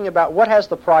 We're asking about what has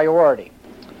the priority.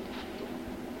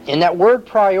 And that word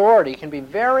priority can be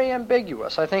very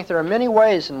ambiguous. I think there are many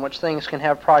ways in which things can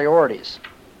have priorities.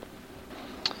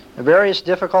 Various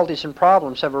difficulties and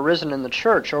problems have arisen in the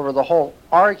church over the whole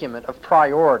argument of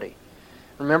priority.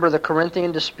 Remember the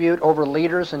Corinthian dispute over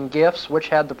leaders and gifts, which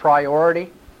had the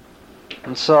priority?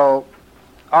 And so,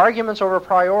 arguments over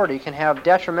priority can have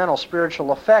detrimental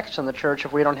spiritual effects in the church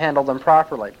if we don't handle them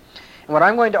properly. And what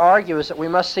I'm going to argue is that we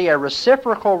must see a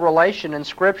reciprocal relation in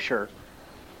Scripture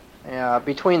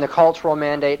between the cultural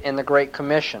mandate and the Great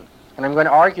Commission. And I'm going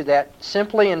to argue that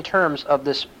simply in terms of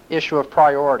this issue of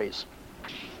priorities.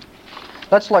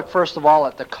 Let's look first of all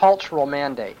at the cultural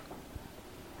mandate.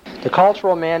 The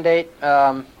cultural mandate,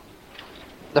 the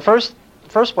first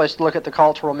place to look at the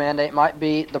cultural mandate might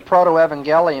be the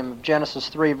proto-evangelium of Genesis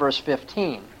 3, verse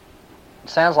 15. It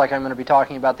sounds like I'm going to be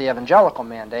talking about the evangelical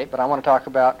mandate, but I want to talk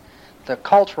about the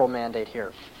cultural mandate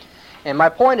here. And my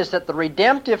point is that the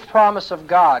redemptive promise of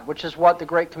God, which is what the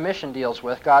Great Commission deals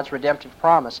with, God's redemptive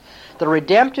promise, the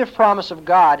redemptive promise of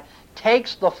God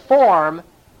takes the form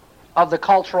of the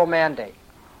cultural mandate.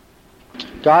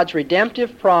 God's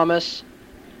redemptive promise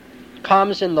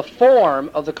comes in the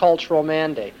form of the cultural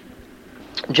mandate.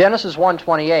 Genesis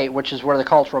 1:28, which is where the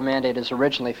cultural mandate is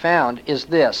originally found, is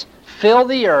this: fill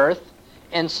the earth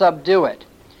and subdue it.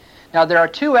 Now there are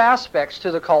two aspects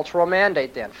to the cultural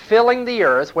mandate then. Filling the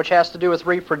earth, which has to do with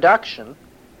reproduction,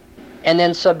 and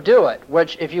then subdue it,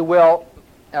 which, if you will,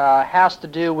 has to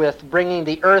do with bringing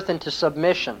the earth into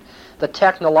submission, the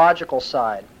technological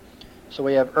side. So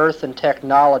we have earth and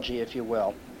technology, if you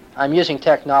will. I'm using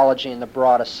technology in the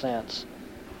broadest sense.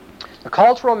 The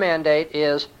cultural mandate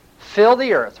is fill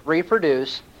the earth,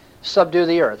 reproduce, subdue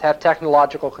the earth, have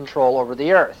technological control over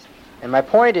the earth. And my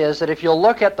point is that if you'll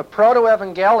look at the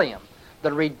proto-evangelium,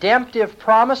 the redemptive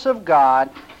promise of God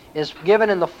is given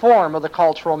in the form of the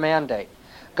cultural mandate.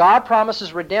 God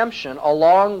promises redemption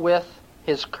along with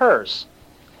his curse.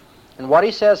 And what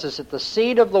he says is that the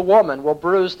seed of the woman will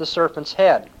bruise the serpent's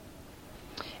head.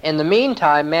 In the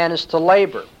meantime, man is to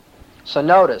labor. So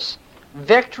notice,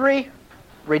 victory,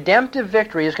 redemptive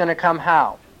victory is going to come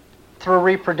how? Through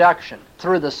reproduction,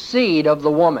 through the seed of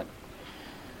the woman.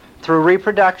 Through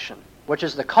reproduction, which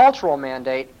is the cultural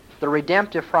mandate, the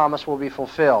redemptive promise will be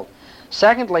fulfilled.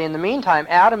 Secondly, in the meantime,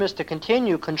 Adam is to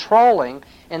continue controlling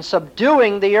and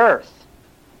subduing the earth,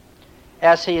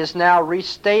 as he is now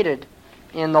restated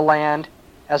in the land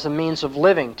as a means of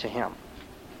living to him.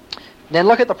 Then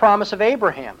look at the promise of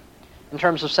Abraham in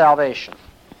terms of salvation.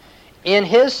 In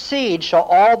his seed shall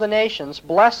all the nations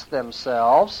bless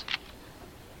themselves.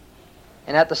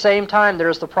 And at the same time, there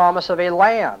is the promise of a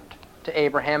land to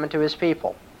Abraham and to his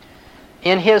people.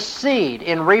 In his seed,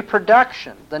 in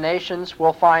reproduction, the nations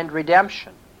will find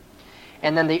redemption.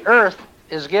 And then the earth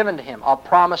is given to him. A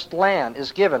promised land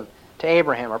is given to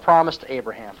Abraham, or promised to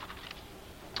Abraham.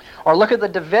 Or look at the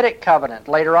Davidic covenant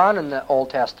later on in the Old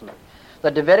Testament.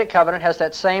 The Davidic covenant has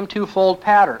that same twofold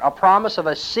pattern, a promise of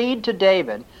a seed to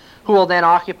David who will then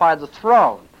occupy the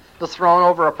throne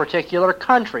over a particular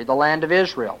country, the land of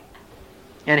Israel.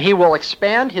 And he will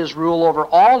expand his rule over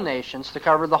all nations to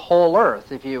cover the whole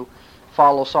earth, if you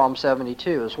follow Psalm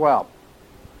 72 as well.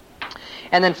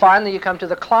 And then finally you come to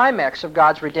the climax of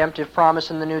God's redemptive promise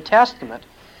in the New Testament,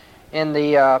 in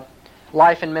the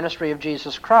life and ministry of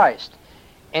Jesus Christ.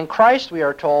 In Christ, we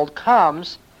are told,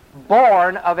 comes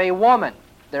born of a woman.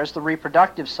 There's the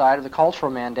reproductive side of the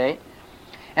cultural mandate.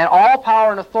 And all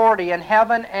power and authority in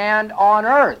heaven and on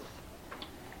earth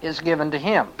is given to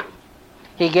him.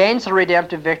 He gains the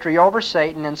redemptive victory over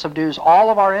Satan and subdues all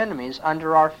of our enemies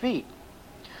under our feet.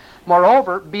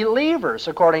 Moreover, believers,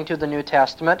 according to the New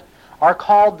Testament, are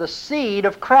called the seed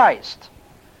of Christ.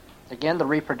 Again, the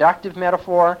reproductive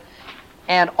metaphor.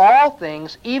 And all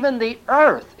things, even the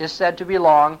earth, is said to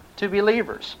belong to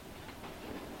believers.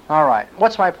 All right,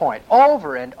 what's my point?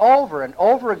 Over and over and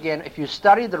over again, if you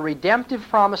study the redemptive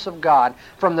promise of God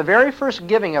from the very first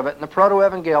giving of it in the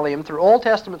Proto-Evangelium through Old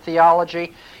Testament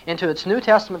theology into its New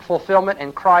Testament fulfillment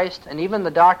in Christ and even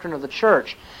the doctrine of the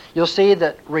church, you'll see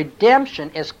that redemption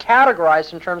is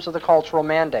categorized in terms of the cultural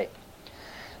mandate.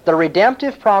 The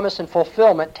redemptive promise and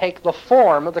fulfillment take the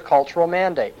form of the cultural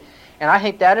mandate. And I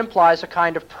think that implies a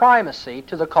kind of primacy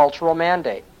to the cultural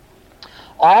mandate.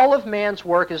 All of man's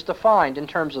work is defined in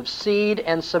terms of seed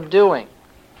and subduing,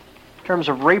 in terms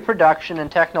of reproduction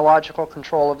and technological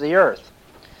control of the earth.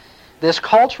 This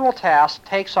cultural task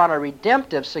takes on a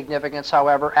redemptive significance,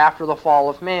 however, after the fall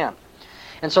of man.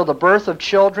 And so the birth of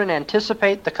children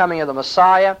anticipate the coming of the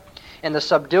Messiah, and the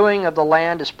subduing of the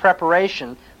land is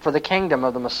preparation for the kingdom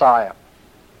of the Messiah.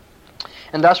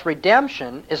 And thus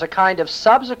redemption is a kind of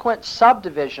subsequent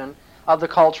subdivision of the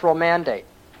cultural mandate.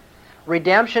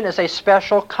 Redemption is a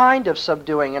special kind of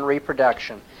subduing and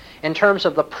reproduction in terms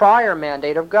of the prior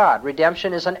mandate of God.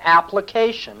 Redemption is an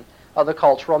application of the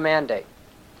cultural mandate.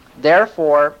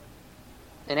 Therefore,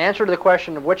 in answer to the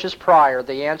question of which is prior,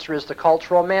 the answer is the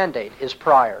cultural mandate is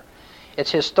prior.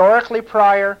 It's historically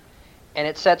prior, and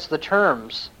it sets the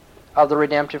terms of the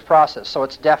redemptive process. So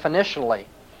it's definitionally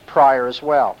prior as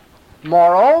well.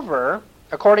 Moreover,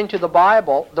 according to the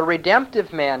Bible, the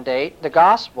redemptive mandate, the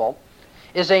gospel,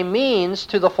 is a means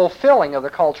to the fulfilling of the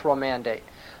cultural mandate.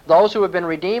 Those who have been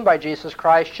redeemed by Jesus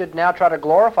Christ should now try to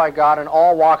glorify God in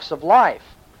all walks of life.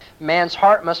 Man's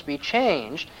heart must be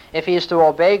changed if he is to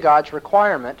obey God's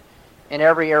requirement in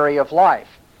every area of life,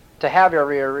 to have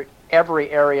every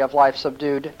area of life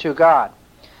subdued to God.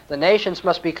 The nations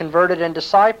must be converted and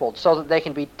discipled so that they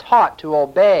can be taught to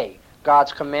obey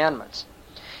God's commandments.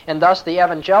 And thus the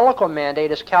evangelical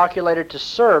mandate is calculated to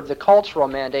serve the cultural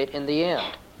mandate in the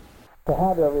end. To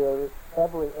have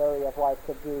every area of life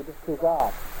subdued to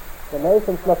God. The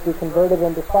nations must be converted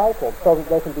and discipled so that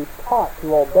they can be taught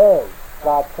to obey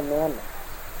God's commandments.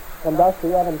 And thus the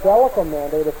evangelical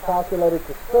mandate is calculated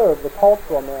to serve the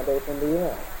cultural mandate in the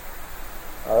end.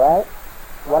 All right?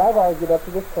 What I've argued up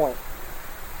to this point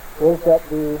is that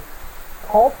the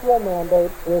cultural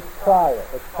mandate is prior.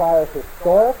 It's prior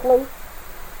historically,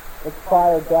 it's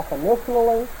prior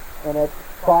definitionally, and it's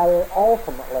prior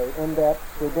ultimately in that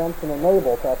redemption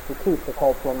enables us to keep the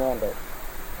cultural mandate.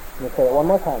 Let me say it one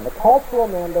more time. The cultural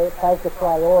mandate has the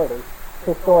priority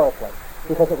historically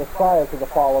because it was prior to the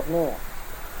fall of man.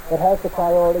 It has the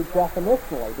priority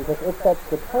definitionally because it sets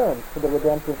the terms for the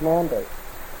redemptive mandate.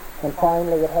 And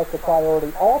finally, it has the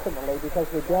priority ultimately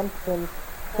because redemption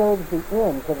serves the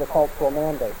ends of the cultural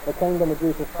mandate. The kingdom of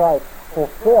Jesus Christ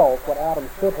fulfills what Adam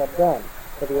should have done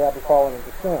if he hadn't fallen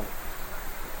into sin.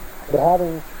 But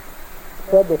having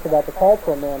said this about the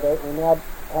cultural mandate, we now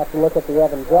have to look at the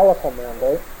evangelical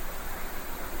mandate.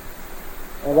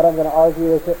 And what I'm going to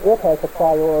argue is that it has a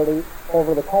priority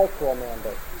over the cultural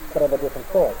mandate, but of a different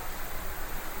sort.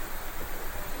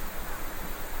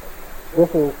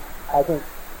 This is, I think,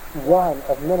 one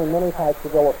of many, many types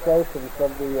of illustrations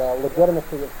of the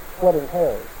legitimacy of splitting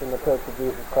hairs in the Church of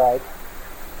Jesus Christ.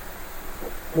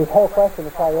 This whole question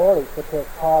of priorities, which has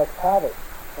caused havoc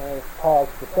and has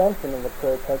caused dissension in the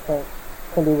Church, I think,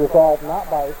 can be resolved not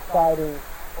by siding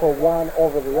for one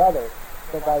over the other,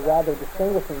 but by rather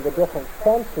distinguishing the different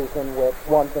senses in which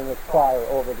one thing is prior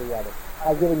over the other.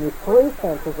 I've given you three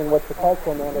senses in which the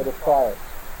cultural mandate is prior.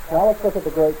 Now let's look at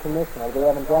the Great Commission, or the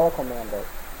evangelical mandate.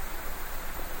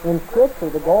 In Scripture,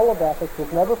 the goal of ethics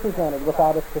is never presented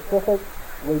without a specific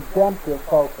redemptive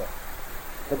focus.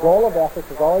 The goal of ethics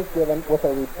is always given with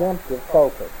a redemptive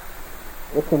focus.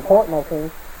 It's important, I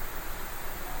think,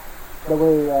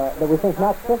 that we think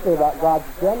not simply about God's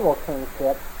general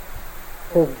kingship,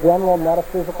 his general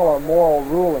metaphysical or moral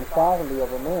rule and sovereignty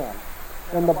over man.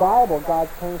 In the Bible,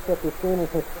 God's kingship is seen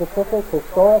as his specific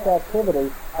historic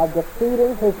activity of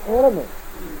defeating his enemies.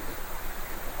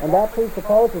 And that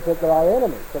presupposes that there are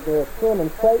enemies, that there is sin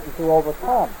and Satan to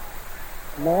overcome.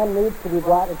 Man needs to be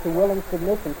brought into willing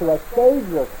submission to a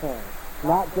Savior King,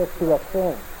 not just to a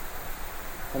king.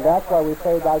 And that's why we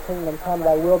say, thy kingdom come,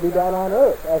 thy will be done on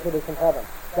earth as it is in heaven.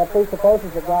 That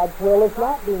presupposes that God's will is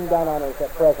not being done on earth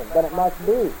at present, but it must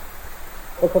be.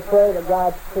 It's a prayer that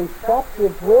God's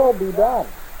preceptive will be done.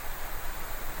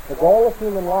 The goal of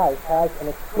human life has an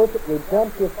explicit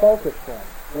redemptive focus then.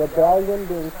 Rebellion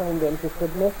being turned into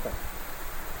submission.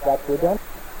 That's redemption.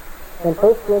 In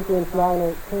 1 Corinthians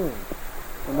 9:18,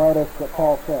 you notice what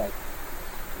Paul says.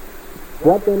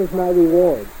 What then is my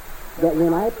reward? That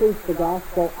when I preach the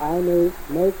gospel, I may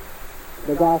make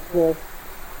the gospel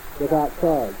without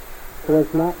charge, so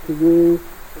as not to use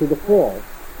to the full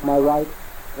my right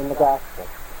in the gospel.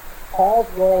 Paul's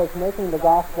goal is making the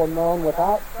gospel known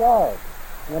without charge.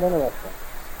 Isn't that interesting?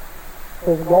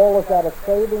 His goal is that of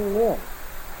saving men.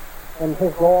 And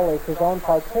his goal is his own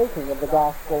partaking of the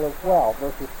gospel as well,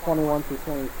 verses 21 through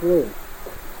 23.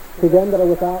 To them that are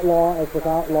without law, as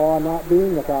without law, not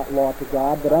being without law to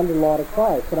God, but under law to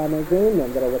Christ, that I may gain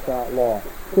them that are without law.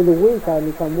 To the weak I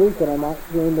become weak, that I might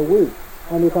gain the weak.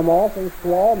 I become all things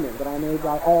to all men, that I may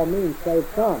by all means save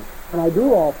some. And I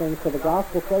do all things for the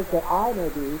gospel's sake, that I may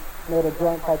be made a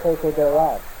joint partaker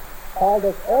thereof. Paul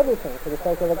does everything for the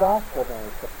sake of the gospel, then.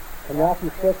 In Matthew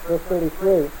 6, verse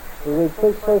 33, we read,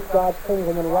 seek first God's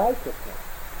kingdom and righteousness.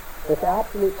 This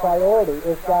absolute priority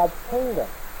is God's kingdom.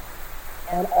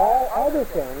 And all other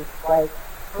things, like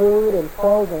food and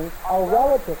clothing, are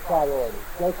relative priorities.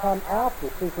 They come after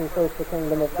seeking first the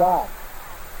kingdom of God.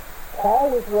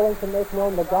 Paul was willing to make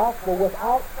known the gospel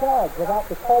without charge, without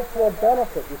the cultural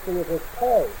benefit, you see, of his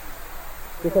pay,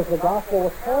 because the gospel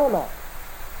was paramount.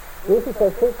 Jesus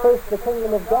says, seek first the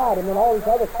kingdom of God, and then all these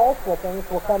other cultural things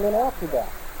will come in after that.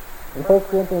 In 1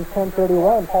 Corinthians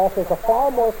 10:31, Paul says, a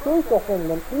far more crucial thing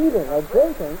than eating or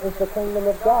drinking is the kingdom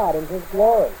of God and his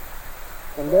glory.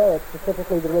 And there it's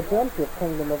specifically the redemptive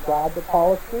kingdom of God that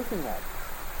Paul is speaking of.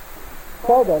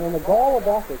 So then, in the goal of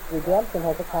ethics, redemption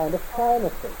has a kind of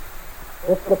primacy.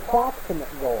 It's the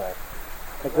proximate goal.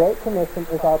 The Great Commission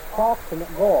is our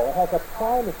proximate goal. It has a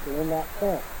primacy in that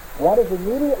sense. What is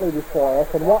immediately before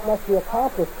us and what must be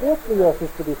accomplished if the earth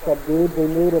is to be subdued,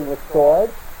 renewed, and restored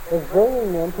is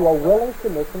bringing men to a willing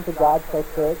submission to God's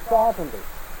historic sovereignty.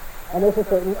 And there's a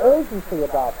certain urgency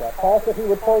about that. Paul said he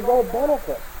would forego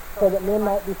benefits so that men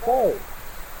might be saved.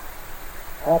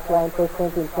 That's why in 1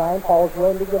 Corinthians 9, Paul is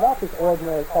willing to give up his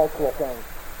ordinary cultural things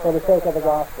for the sake of the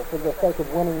gospel, for the sake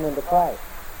of winning men to Christ.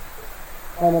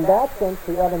 And in that sense,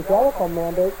 the evangelical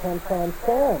mandate can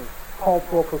transcend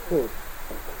cultural pursuits.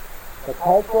 The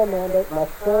cultural mandate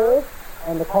must serve,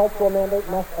 and the cultural mandate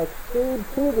must accede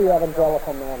to the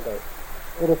evangelical mandate.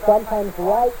 It is sometimes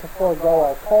right to forego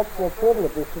our cultural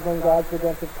privileges to bring God's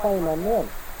redemptive claim on men.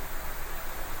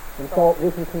 And so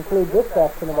we can conclude this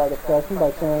section of our discussion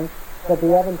by saying that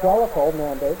the evangelical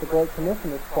mandate, the Great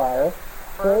Commission is prior,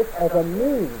 serves as a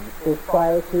means is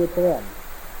prior to its end.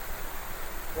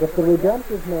 If the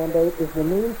redemptive mandate is the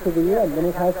means to the end, then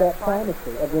it has that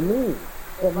primacy of the means.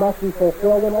 It must be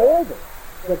fulfilled in order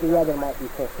that the other might be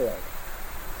fulfilled.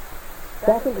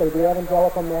 Secondly, the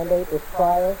evangelical mandate is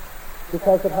prior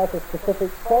because it has a specific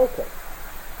focus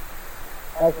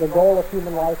as the goal of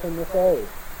human life in this age.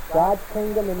 God's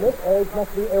kingdom in this age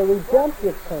must be a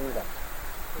redemptive kingdom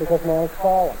because man is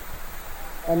fallen.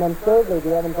 And then thirdly,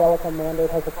 the evangelical mandate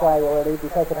has a priority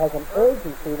because it has an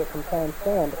urgency that can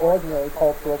transcend ordinary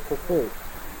cultural pursuits.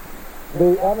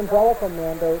 The evangelical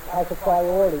mandate has a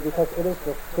priority because it is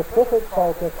the specific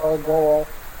focus or goal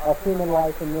of human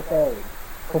life in this age.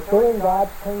 Pursuing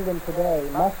God's kingdom today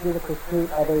must be the pursuit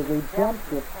of a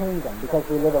redemptive kingdom because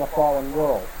we live in a fallen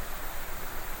world.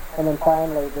 And then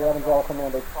finally, the evangelical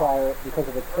mandate is prior because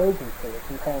of its urgency. It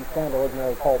can transcend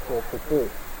ordinary cultural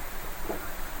pursuits.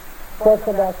 So let's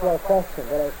come back to our question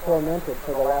that has tormented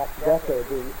for the last decade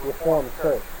the Reformed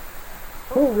Church.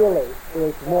 Who really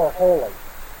is more holy?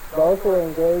 Those who are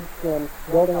engaged in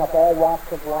building up all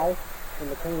walks of life in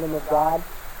the kingdom of God,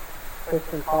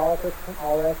 Christian politics, and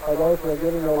all the rest, or those who are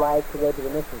giving their lives to go to the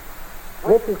mission?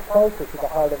 Which is closer to the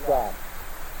heart of God?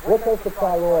 Which has the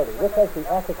priority? Which has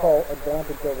the ethical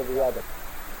advantage over the other?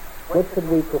 Which should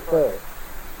we prefer?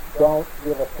 Don't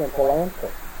give a simple answer.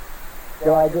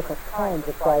 There are different kinds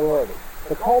of priority.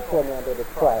 The cultural mandate is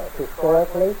prior,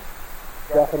 historically,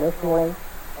 definitionally,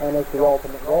 and as the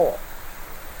ultimate goal.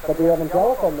 But the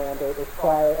evangelical mandate is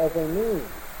prior as a means.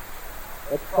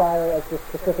 It's prior as the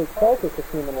specific focus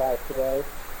of human life today,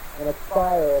 and it's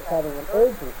prior as having an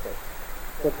urgency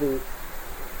that the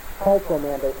cultural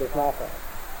mandate does not have.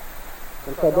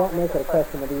 And so don't make it a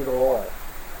question of either or.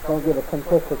 Don't give a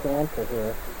simplistic answer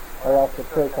here, or else the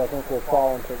church, I think, will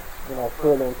fall into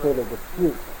further and further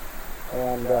dispute.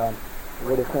 And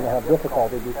we're just going to have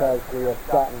difficulty because we have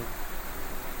gotten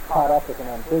caught up with an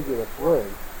ambiguous word,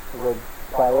 the word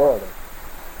priority.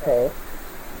 Okay?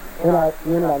 In our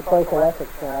unit on social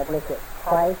ethics, then, I've looked at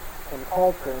Christ and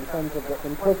culture in terms of the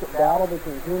implicit battle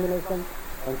between humanism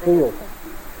and theism.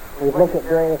 We've looked at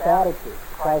various attitudes,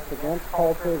 Christ against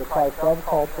culture, the Christ of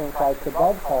culture, and Christ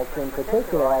above culture. In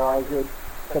particular, I argued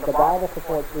that the Bible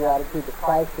supports the attitude that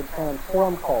Christ should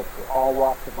transform culture, all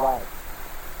walks of life.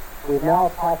 We've now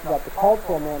talked about the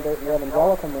cultural mandate and the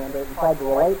evangelical mandate and tried to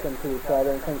relate them to each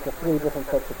other in terms of three different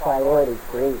sets of priorities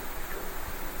for each.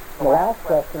 The last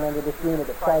question under this unit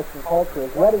of Christ and culture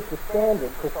is, what is the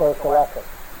standard for social ethics?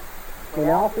 We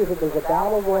now see that there's a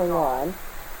battle going on.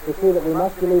 We see that we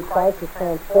must believe Christ is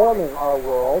transforming our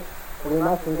world, and we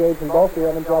must engage in both the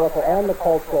evangelical and the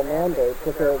cultural mandates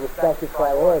with their respective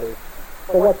priorities.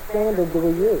 So what standard do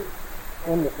we use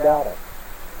in this battle?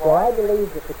 Well, I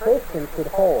believe that the Christian should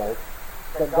hold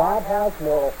that God has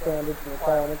moral standards and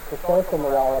requirements for social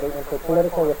morality and for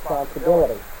political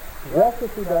responsibility, just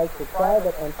as he does for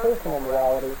private and personal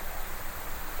morality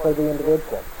for the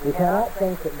individual. We cannot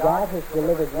think that God has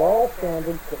delivered moral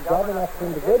standards that govern us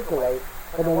individually,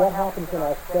 and then what happens in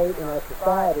our state, in our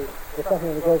society, is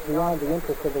something that goes beyond the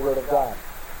interest of the Word of God.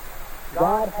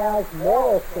 God has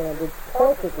moral standards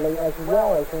perfectly as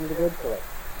well as individually.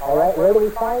 All right, where do we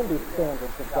find these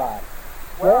standards of God?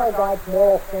 Where are God's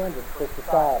moral standards for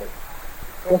society?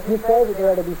 If you say that they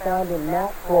are to be found in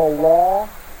natural law,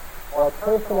 or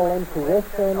personal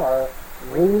intuition, or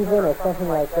reason, or something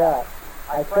like that,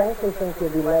 I frankly think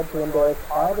you'll be led to endorse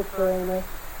arbitrariness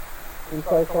in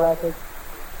social ethics.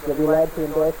 You'll be led to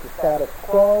endorse the status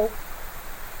quo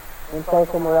in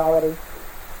social morality.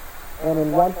 And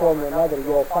in one form or another,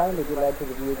 you'll finally be led to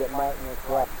the view that might make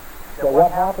right. So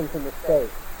what happens in the state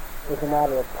is a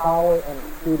matter of power and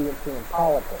expediency in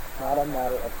politics, not a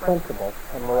matter of principle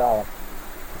and morality.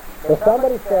 If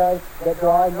somebody says that there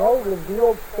are no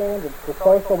revealed standards for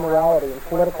social morality and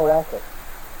political ethics,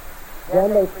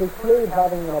 then they preclude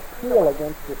having an appeal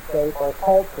against the state or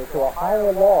culture to a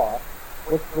higher law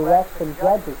which directs and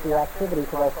judges the activities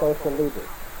of our social leaders.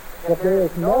 If there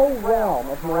is no realm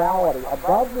of morality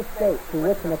above the state to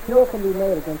which an appeal can be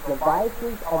made against the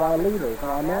vices of our leaders and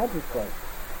our magistrates,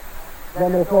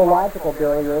 then there's no logical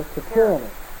barriers to tyranny.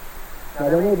 Now,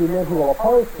 there may be men who will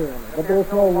oppose tyranny, but there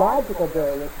is no logical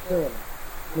barrier to tyranny.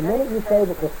 The minute you say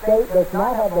that the state does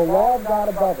not have the law of God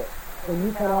above it, then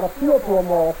you cannot appeal to a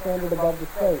moral standard above the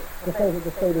state to say that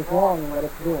the state is wrong in what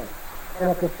it's doing. And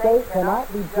if the state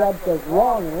cannot be judged as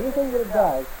wrong in anything that it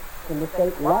does, then the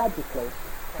state logically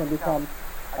can become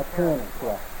a tyranny to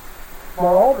us.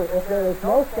 Moreover, if there is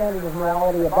no standard of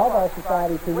morality above our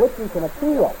society to which we can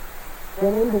appeal,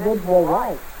 then individual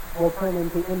rights will turn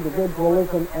into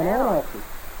individualism and anarchy,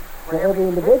 where every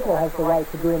individual has the right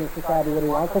to do in society what he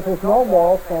wants, because there's no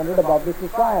moral standard above the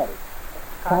society.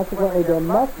 Consequently, there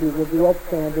must be revealed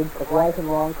standards of right and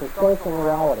wrong for social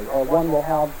morality, or one will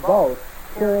have both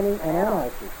tyranny and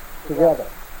anarchy together.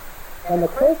 And the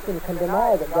Christian can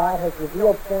deny that God has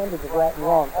revealed standards of right and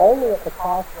wrong only at the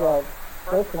cost of,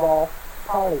 first of all,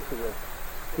 polytheism.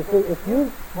 You see, if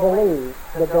you believe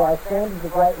that there are standards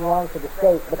of right and wrong for the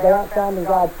state, but they're not found in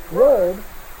God's Word,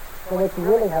 then what you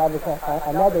really have is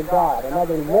another God,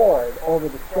 another Lord over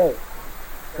the state.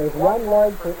 There's one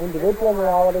Lord for individual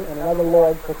morality and another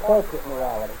Lord for corporate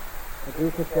morality. As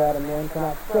Jesus said, a man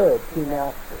cannot serve two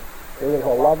masters. Either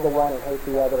he'll love the one and hate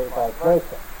the other, or vice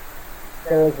versa.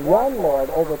 There is one Lord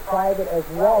over private as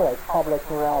well as public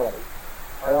morality,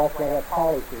 or else they have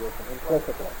polytheism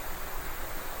implicitly.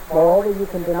 Moreover, you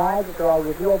can deny that there are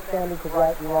revealed standards of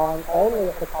right and wrong only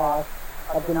at the cost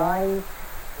of denying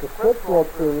the scriptural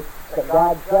truth that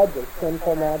God judges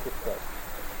sinful magistrates.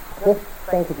 Just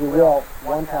think, if you will,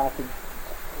 one passage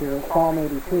here in Psalm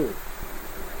 82.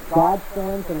 God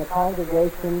stands in the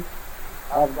congregation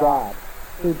of God.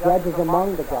 He judges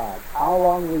among the gods. How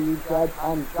long will you judge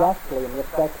unjustly and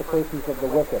respect the persons of the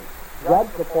wicked? Judge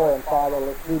the poor and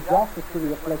fatherless. Do justice to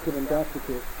the afflicted and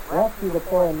destitute. Rescue the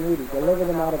poor and needy. Deliver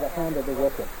them out of the hand of the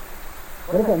wicked.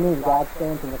 What does that mean, God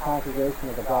stands in the congregation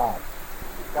of the gods?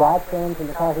 God stands in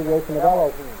the congregation of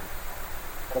Elohim,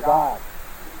 the gods.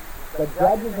 The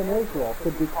judges in Israel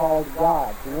could be called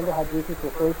gods. Remember how Jesus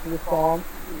refers to the psalm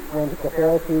when the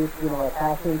Pharisees, are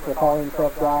attacking for calling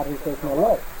himself God? He says, no,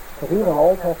 look, if even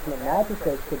Old Testament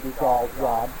magistrates could be called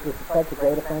God, is it such a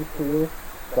great offense to you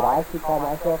that I should call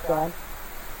myself God?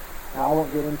 Now, I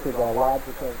won't get into the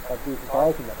logic of Jesus'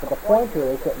 argument, but the point here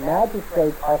is that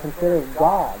magistrates are considered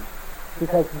gods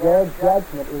because their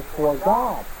judgment is for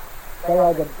God. They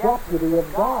are the deputy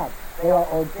of God. They are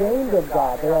ordained of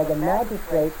God. They are the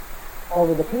magistrates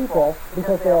over the people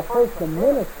because they are first the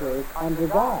ministers under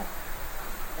God.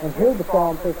 And here the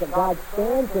psalm says that God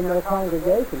stands in their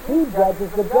congregation. He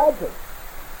judges the judges.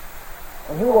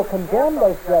 And he will condemn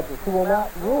those judges who will not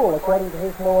rule according to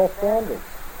his moral standards.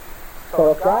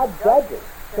 So if God judges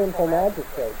sinful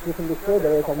magistrates, you can be sure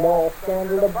there is a moral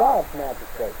standard above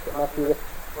magistrates that must be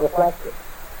reflected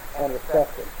and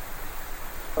respected.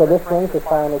 So this brings us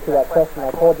finally to that question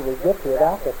I told you we'd get to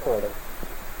without this sorting.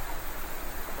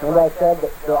 Remember I said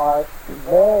that there are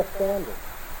moral standards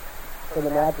for the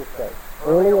magistrates.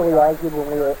 Earlier we argued when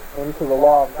we were into the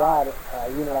law of God,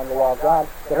 unit on the law of God,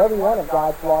 that every one of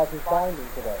God's laws is binding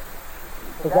today.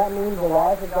 Does that mean the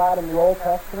laws of God in the Old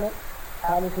Testament,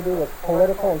 having to do with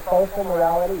political and social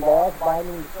morality, laws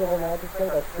binding the civil magistrate,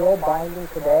 are still binding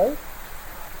today?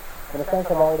 In a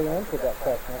sense, I've already answered that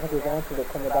question. I think we've answered it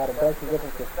from about a dozen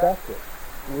different perspectives.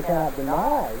 And you cannot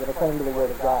deny that according to the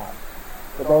Word of God,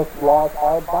 that those laws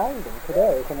are binding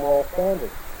today as a moral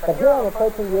standard. But here I'm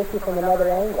approaching the issue from another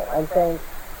angle. I'm saying,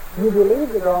 you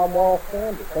believe that there are moral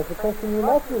standards. As a Christian, you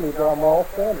must believe there are moral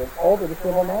standards over the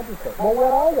civil magistrate. Well,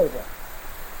 what are they then?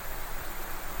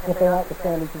 If they're not the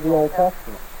standards of the Old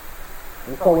Testament.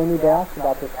 And so we need to ask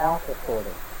about this alpha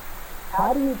sorting.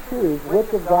 How do you choose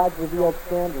which of God's revealed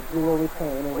standards you will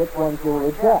retain and which ones you will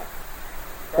reject?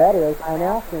 That is, I'm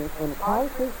asking, in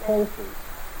concrete cases,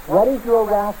 what is your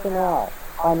rationale?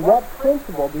 On what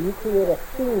principle do you create a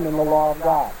scene in the law of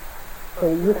God?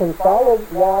 So you can follow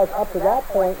laws up to that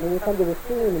point, and you come to the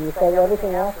scene and you say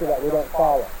everything after that we don't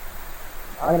follow.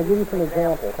 I'm going to give you some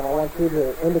examples, and I want you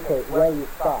to indicate where you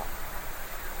stop.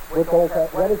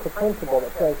 What is the principle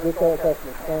that says which Old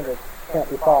Testament standards can't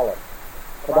be followed?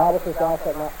 The Bible says thou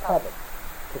shalt not covet.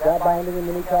 Is that binding in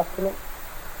the New Testament?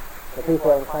 The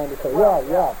people are inclined to say,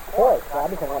 yeah, of course. God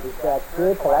doesn't want these bad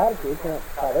spiritual attitudes. You can't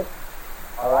covet.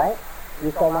 All right? You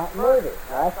shall not murder.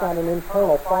 Now, that's not an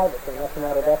internal private thing. That's an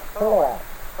external act.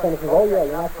 Somebody says, oh, yeah,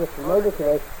 you're not supposed to murder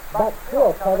today. But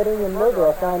still, coveting and murder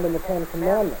are found in the Ten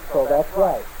Commandments. So that's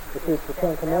right. You see, it's the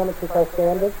Ten Commandments which are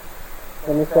standards.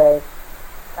 Then you say,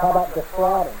 how about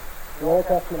defrauding? The Old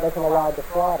Testament doesn't allow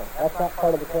defrauding. That's not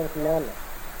part of the Ten Commandments.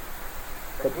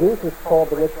 But Jesus told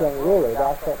the rich young ruler,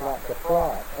 thou shalt not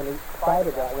defraud. And he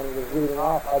cited that when he was reading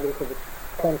off others of the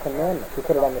Ten Commandments. He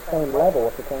put it on the same level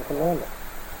with the Ten Commandments.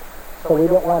 So we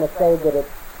don't want to say that it's...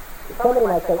 Somebody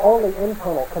might say only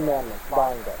internal commandments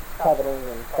bind us, coveting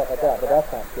and stuff like that. But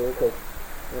that's not true because,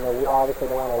 we obviously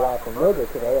don't want to allow for murder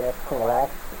today, and that's criminal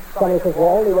act. Somebody says,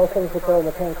 well, only those things which are in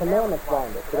the Ten Commandments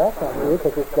bind us. But that's not true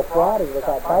because it's defrauding that's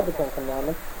outside the Ten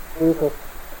Commandments. Jesus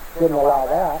didn't allow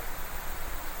that.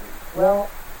 Well,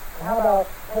 how about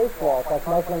case laws like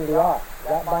muzzling the ox? Is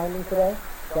that binding today?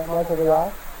 Can't muzzle the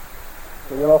ox?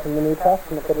 So you know from the New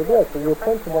Testament that it is. So your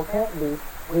principle can't be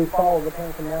we follow the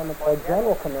Ten Commandments or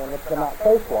general commandments, but not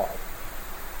case laws.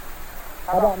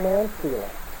 How about manstealing?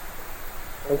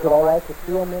 Is it all right to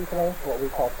steal men today? What we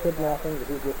call kidnapping, the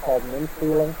Hebrews called men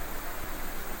stealing.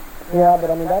 Yeah, but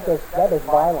that is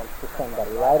violence to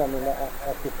somebody, right?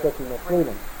 That's restricting their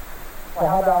freedom. So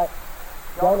how about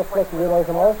don't afflict widows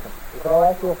and orphans? Is it all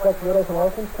right to afflict widows and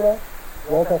orphans today?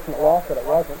 The Old Testament law said it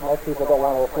wasn't. Most people don't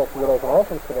want to afflict widows and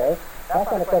orphans today. That's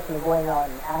not a question of going out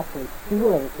and actually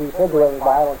stealing people, doing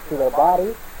violence to their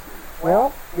bodies.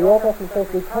 Well, the Old Testament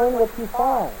says, return what you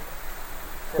find.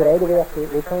 Today, do we have to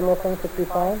return those things that we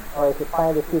find? Or is it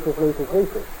find as keepers, losers,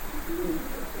 reapers?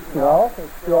 No, it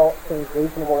still seems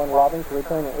reasonable and loving to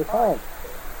return at your time.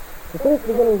 You see, it's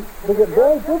beginning to get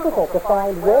very difficult to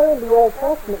find where in the Old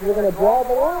Testament you're going to draw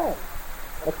the line.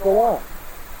 Let's go on.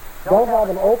 Don't have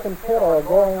an open pit or a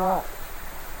going ox.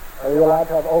 Are you allowed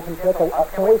to have open pits?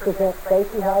 Can we present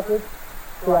safety hazards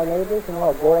to our neighbors and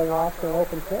a going ox in an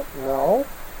open pit? No.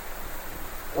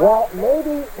 Well,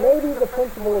 maybe the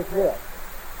principle is this.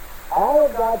 All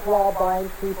of God's law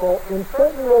binds people in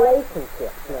certain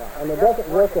relationships now. And it doesn't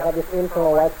work to have this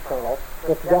internal, external,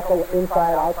 this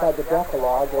inside, outside the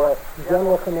Decalogue, or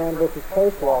general command versus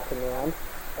case law command,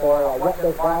 or what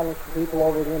does violence to people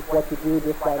over against what you do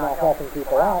just by not helping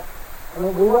people out. I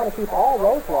mean, we want to keep all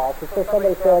those laws. So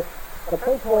somebody says, the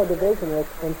principle of division is,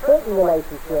 in certain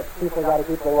relationships, people got to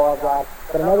keep the law of God,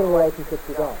 but in other relationships,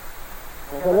 you don't.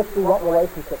 And so let's see what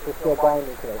relationships are still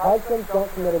binding today. Husbands,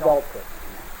 don't commit adultery.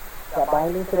 Is that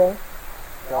binding today?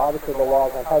 No, obviously the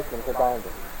laws on husbands are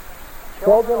binding.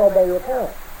 Children, obey your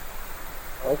parents.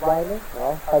 Those binding?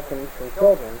 No, husbands and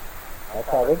children are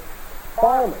covered.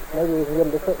 Farmers, maybe we can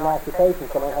give them to certain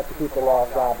occupations so they don't have to keep the law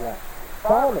of God now.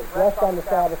 Farmers, rest on the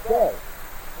Sabbath day.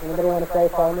 Anybody want to say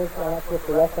farmers are not supposed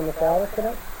to rest on the Sabbath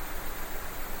today?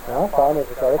 No, farmers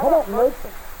are covered. How about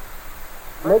merchants?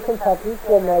 Merchants have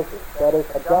equal measures, that is,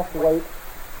 a just weight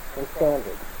and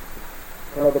standard.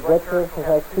 You know, the butcher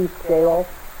has two scales,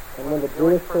 and when the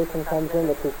Jewish person comes in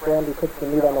with his friend, he puts the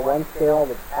meat on the one scale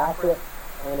that's accurate,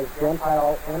 and his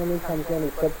Gentile enemy comes in, he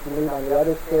puts the meat on the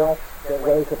other scale that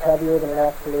weighs it heavier than it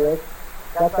actually is.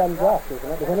 That's unjust, isn't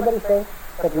it? Does anybody think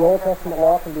that the Old Testament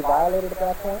law can be violated at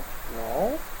that point?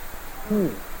 No.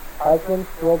 Husbands,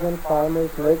 children,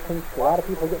 farmers, merchants, a lot of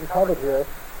people getting covered here.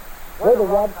 Where the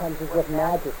rub comes is with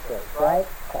magistrates, right?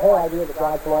 The whole idea that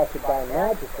God's law should bind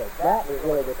magistrates, that is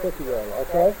really the tricky area,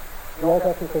 okay? The Old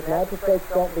Testament says magistrates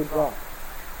don't be drunk.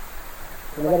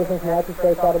 Anybody think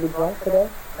magistrates ought to be drunk today?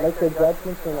 Make their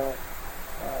judgments in a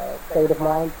state of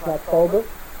mind not sober?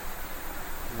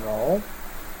 No.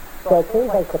 So it seems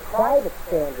like the private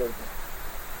standards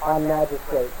on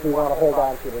magistrates we want to hold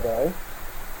on to today.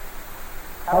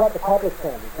 How about the public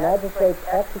standards? Magistrates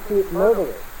execute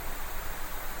murderers.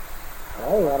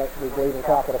 Well, we believe in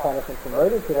capital punishment for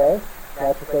murder today.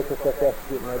 Magistrates are supposed to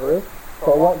execute murderers.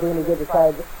 So it won't do any good to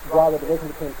try to draw the division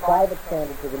between private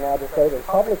standards of the magistrate and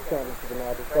public standards of the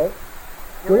magistrate.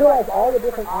 Do you realize all the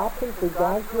different options we've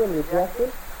gone through and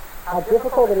rejected? How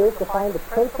difficult it is to find the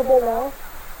principle now?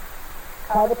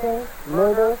 Coveting,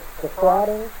 murder,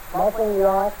 defrauding, smuggling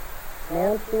rocks,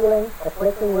 man-stealing,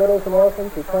 afflicting widows and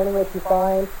orphans, returning what you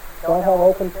find, don't have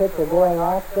open pits or goring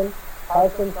oxen,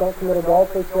 husbands don't commit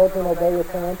adultery, children obey your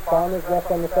parents, farmers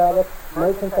rest on the Sabbath,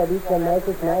 merchants have equal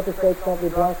measures, magistrates don't be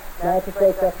drunk,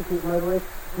 magistrates execute murderers.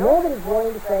 Nobody's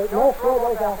willing to say, no, throw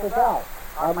those offers out.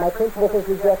 My principle says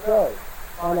reject those.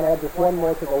 I'm going to add just one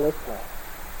more to the list now.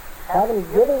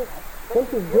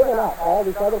 Since you've given up all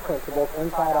these other principles,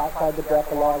 inside, outside the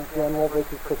Decalogue, general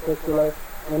versus particular,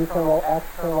 internal,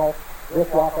 external, this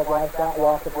walk of life, that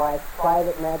walk of life,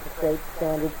 private magistrate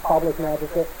standards, public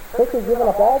magistrate. Since you've given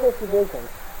up all these divisions,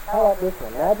 how about this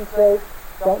one? Magistrates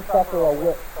don't suffer a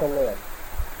whip to live.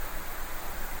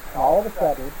 All of a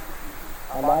sudden,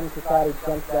 our modern society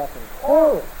jumps back in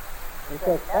horror and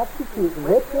says, execute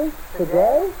witches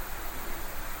today?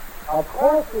 Of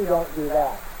course we don't do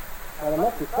that. Now, there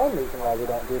must be some reason why we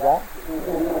don't do that.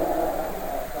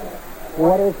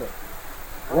 What is it?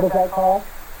 What is that called?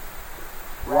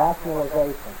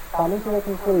 Rationalization. Coming to a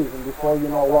conclusion before you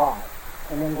know why,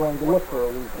 and then going to look for a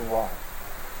reason why.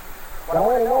 What I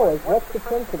want to know is, what's the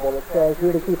principle that says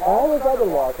you're to keep all those other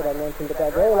laws that I mentioned, but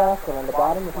that very last one on the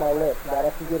bottom of my list, about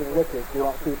executing witches, you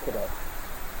don't keep today?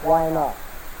 Why not?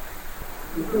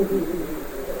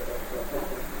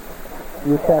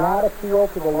 You cannot appeal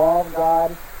to the law of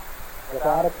God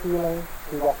without appealing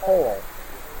to the whole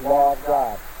law of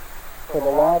God. For the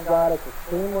law of God is a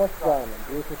seamless garment.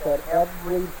 Jesus said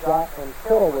every jot and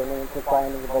tittle remains with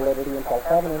binding validity until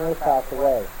heaven and earth pass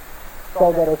away.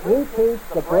 So that if we teach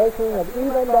the breaking of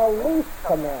even the least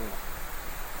commandment,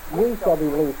 we shall be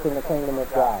least in the kingdom of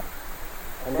God.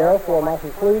 And therefore my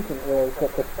conclusion is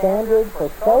that the standard for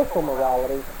social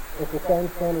morality is the same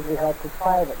standard we have for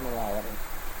private morality.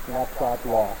 And that's God's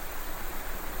law.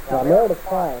 Now, Meredith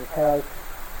Klein has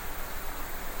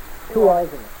two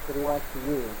arguments that he wants to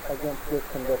use against this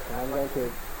conviction. I'm going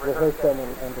to rehearse them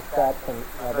and dispatch them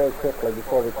very quickly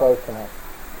before we close tonight.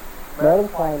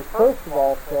 Meredith Klein, first of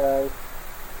all, says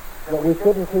that we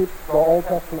shouldn't keep the Old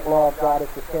Testament law of God as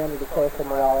the standard of social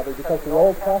morality because the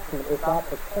Old Testament is not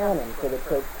the canon for the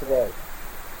church today.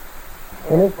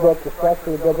 In his book, The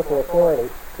Structure of Biblical Authority,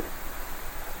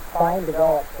 Klein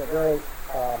develops a very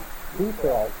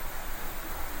detailed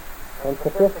and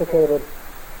sophisticated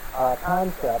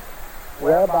concept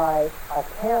whereby a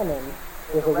canon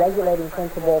is a regulating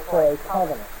principle for a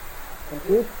covenant. And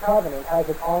each covenant has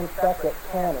its own separate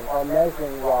canon or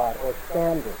measuring rod or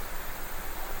standard.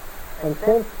 And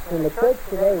since in the church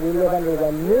today we live under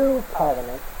the new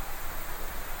covenant,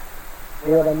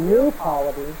 we have a new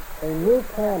polity, a new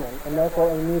canon, and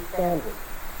therefore a new standard.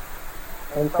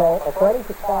 And so, according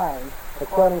to Klein, the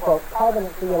quote-unquote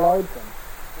covenant theologian,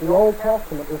 the Old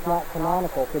Testament is not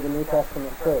canonical for the New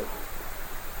Testament church.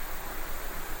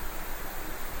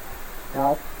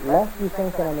 Now, lest you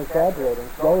think that I'm exaggerating,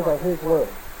 those are his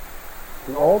words.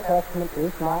 The Old Testament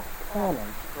is not canon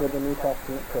for the New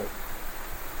Testament church.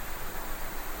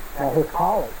 Now, his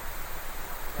colleague,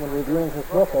 when reviewing his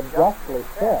book, had justly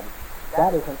said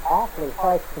that is an awfully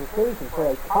harsh conclusion for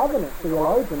a covenant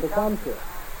theologian to come to.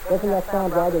 Doesn't that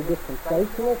sound rather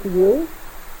dispensational to you?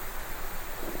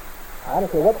 I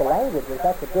don't care what the language is,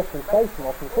 that's a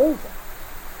dispensational conclusion.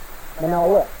 But now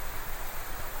look,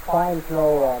 Klein's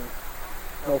no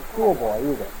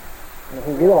schoolboy either. And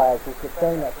he realizes that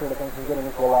saying that sort of thing can get him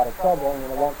into a lot of trouble, and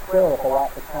it won't stir up a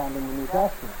lot that's found in the New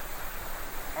Testament.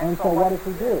 And so what does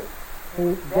he do?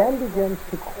 He then begins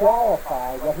to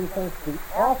qualify what he thinks the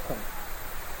essence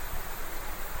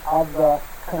of the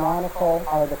canonical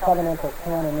or the covenantal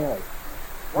canon is.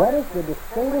 What is the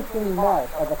distinguishing mark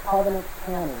of a covenant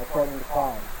canon according to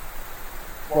Klein?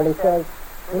 Well, he says,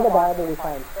 in the Bible we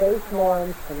find faith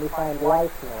norms and we find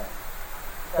life norms.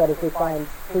 That is, we find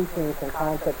teachings and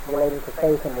concepts relating to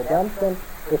faith and redemption.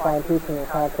 We find teaching and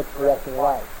concepts directing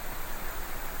life.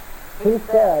 He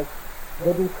says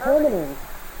the determining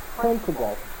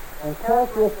principle and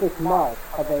characteristic mark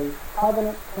of a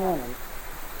covenant canon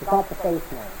is not the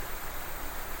faith norm.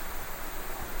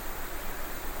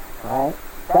 Right?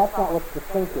 That's not what's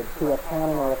distinctive to a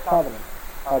canon or a covenant,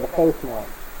 or the faith norm.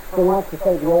 So he wants to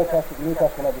say the Old Testament and New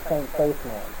Testament have the same faith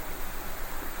norm.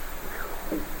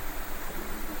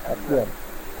 That's good.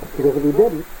 Because if he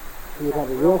didn't, he would have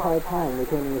a real hard time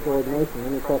retaining his ordination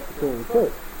in the Presbyterian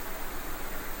Church.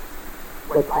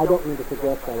 Which I don't mean to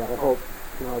suggest that. I hope,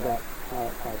 that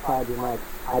Todd remarks,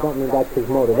 I don't mean that's his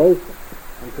motivation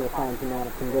until a fine amount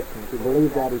of conviction. If he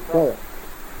believes that, he'd say it.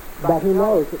 But he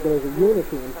knows that there's a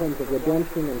unity in terms of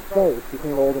redemption and faith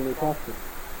between Old and New Testament.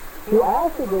 He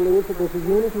also believes that there's a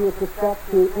unity with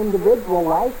respect to individual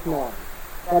life norms.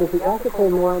 That is, the ethical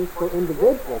norms for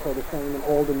individuals are the same in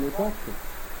Old and New Testament.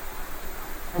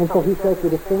 And so he says the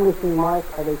distinguishing mark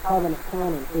of a covenant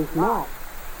canon is not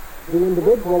the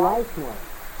individual life norm.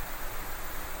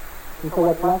 And so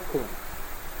what's left to him?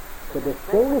 The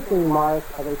distinguishing mark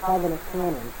of a covenant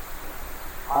canon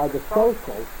are the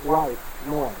social life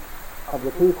norms of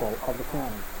the people of the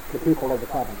canon, the people of the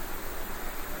covenant.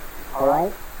 All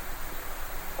right?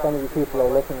 Some of you people are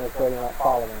looking as though you're not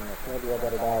following this. Maybe I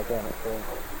better diagram it for you.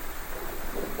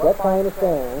 What Klein is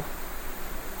saying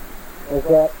is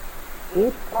that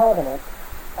each covenant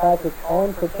has its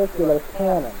own particular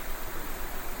canon.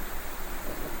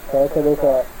 Okay, so there's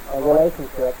a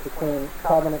relationship between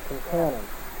covenant and canon.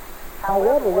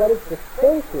 However, what is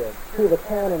distinctive to the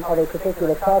canon of a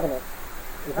particular covenant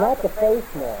is not the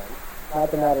faith norms,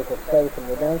 not the matters of faith and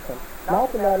redemption,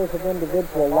 not the matters of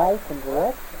individual life and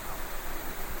direction.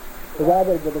 But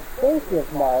rather, the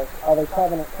distinctive mark of a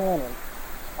covenant canon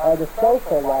are the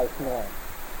social life norms.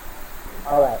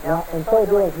 All right. Now, in so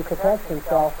doing, he protects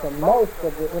himself from most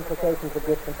of the implications of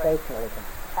dispensationalism.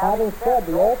 Having said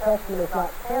the Old Testament is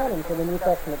not canon for the New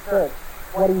Testament church,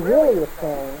 what he really is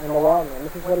saying in the long run,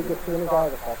 this is what he gets to in his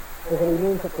article, is that he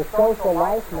means that the social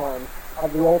life norms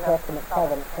of the Old Testament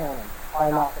covenant canon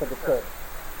are not for the church.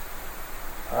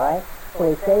 All right? So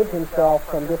he saves himself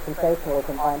from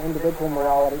dispensationalism on individual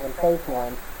morality and faith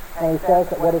norms, and he says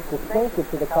that what is distinctive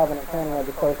to the covenant canon are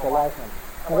the social life norms.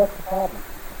 Now, what's the problem?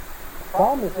 The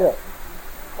problem is this.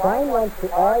 Klein wants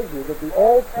to argue that the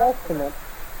Old Testament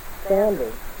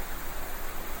standards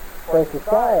for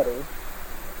society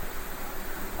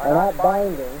are not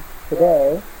binding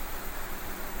today,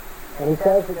 and he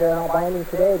says that they're not binding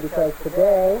today because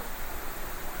today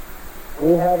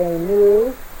we have a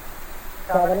new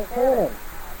covenant canon,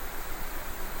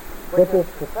 which is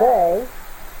to say,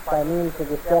 by means of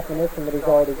this definition that he's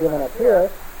already given up here,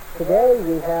 today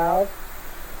we have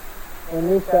a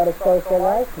new set of social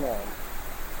life norms.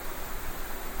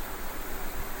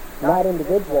 Not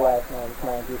individual life norms,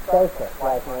 mind you, social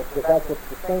life norms, because that's what's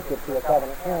distinctive to a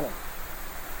covenant canon.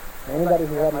 Anybody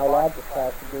who had no logic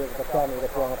class would be able to tell me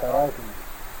what's wrong with that argument.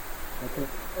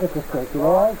 It's a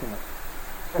circular argument.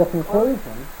 The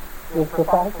conclusion is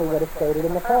precisely what is stated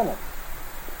in the premise.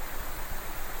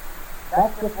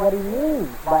 That's just what he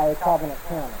means by a covenant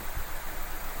canon.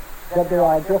 that there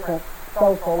are different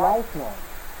social life norms.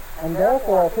 And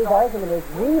therefore, his argument is,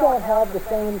 we don't have the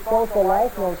same social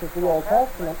life norms as the Old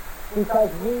Testament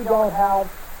because we don't have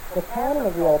the canon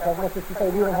of the Old Testament. If you say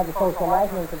we don't have the social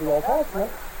life norms of the Old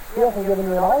Testament, he hasn't given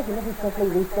you an argument, he simply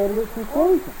restated his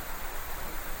conclusion.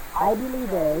 I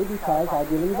believe A because I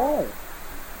believe A.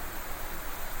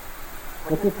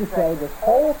 Which is to say, this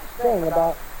whole thing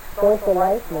about social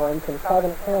life norms and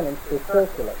covenant canons is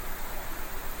circular.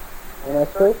 And as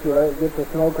circular, it gives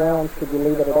us no grounds to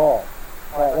believe it at all.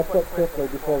 All right, let's look quickly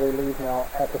before we leave now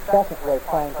at the second way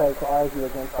Klein tries to argue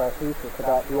against our thesis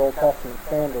about the Old Testament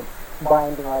standards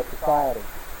binding our society.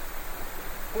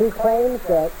 He claims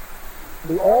that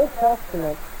the Old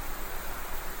Testament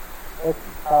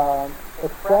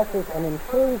expresses an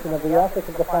intrusion of the ethic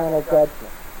of the final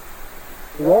judgment.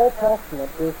 The Old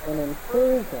Testament is an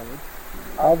intrusion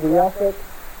of the ethic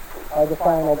of the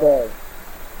final day.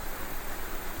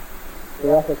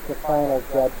 The ethics of final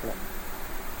judgment.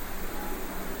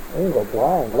 You can go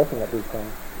blind looking at these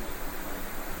things.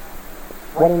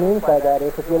 What he means by that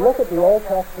is, if you look at the Old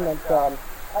Testament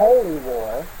Holy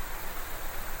War,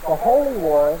 the Holy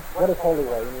War, what is Holy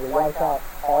War? You wipe out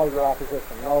all your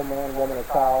opposition. No man, woman, or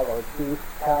child, or beast,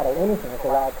 cattle, anything is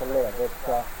allowed to live. It's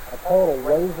a total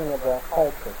raising of the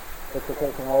culture that you're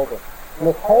taking over. And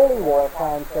this Holy War,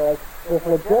 Klein says, is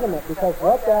legitimate because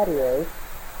what that is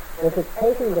it's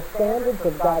taking the standards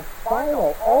of God's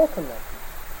final, ultimate,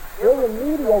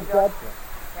 irremediable judgment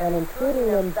and intruding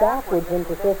them backwards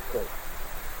into history.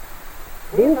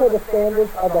 These are the standards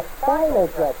of the final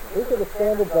judgment. These are the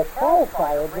standards of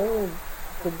hellfire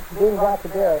being brought to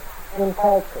bear in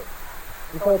culture.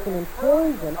 And so it's an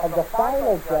intrusion of the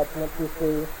final judgment, you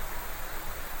see,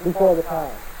 before the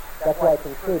time. That's why it's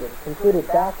intruded. It's intruded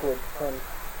backwards from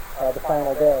the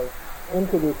final day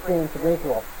into the experience of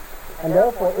Israel. And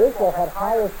therefore Israel had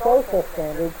higher social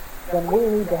standards than we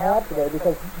need to have today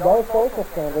because those social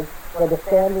standards were the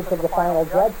standards of the final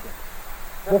judgment.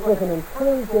 This was an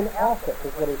intrusion ethic,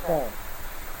 is what he's saying.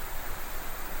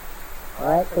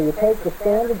 Alright, so you take the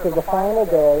standards of the final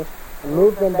day and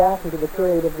move them back into the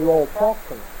period of the Old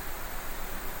Testament.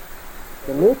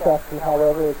 The New Testament,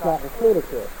 however, is not included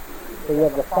here. So you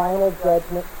have the final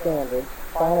judgment standards,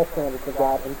 final standards of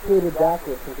God, intruded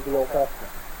backwards into the Old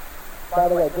Testament. By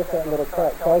the way, just that little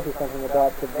chart tells you something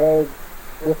about the vague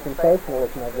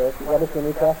dispensationalism of this. What does the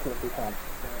New Testament become?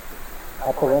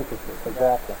 A parenthesis,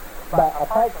 exactly. But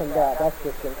apart from that, that's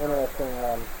just an interesting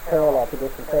parallel to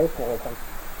dispensationalism.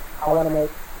 I want to make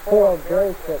 4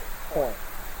 very quick points.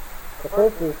 The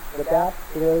first is that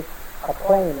is a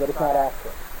claim that is not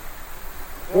accurate.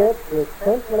 It is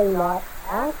simply not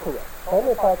accurate.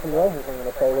 Totally apart from the other things I'm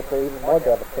going to say, which are even more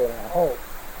devastating, I hope.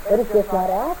 It is just not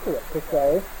accurate to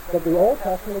say that the Old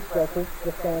Testament expresses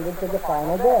the standards of the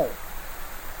final day.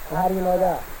 And how do you know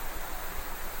that?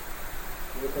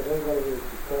 Because everybody who's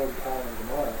declared Sodom and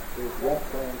Gomorrah is yet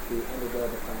going to undergo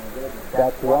the final judgment.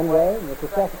 That's one way, and there's a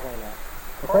second way now.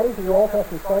 According to the Old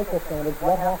Testament social standards,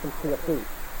 what happens to a thief?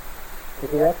 Is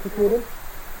he executed?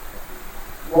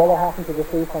 What will happen to the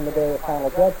thief on the day of final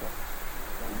judgment?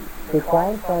 See,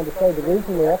 Klein's trying to say the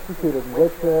reason they're executed,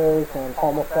 witches and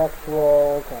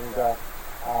homosexuals and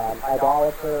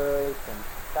idolaters and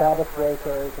Sabbath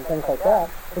breakers and things like that,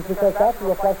 is because that's a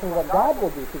reflection of what God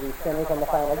will do to these sinners on the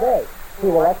final day. He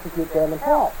will execute them in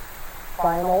hell.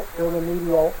 Final,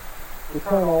 irremediable,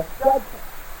 eternal judgment.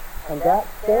 And that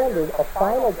standard of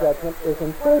final judgment is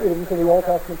included into the Old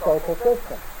Testament social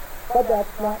system. But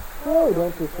that's not true,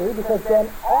 don't you see? Because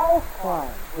then all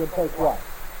crimes would take what?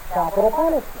 Capital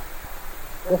punishment.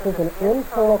 This is an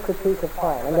internal critique of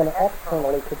crime. I'm going to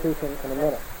externally critique him in a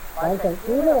minute. I'm saying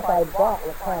even if I bought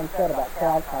what Klein said about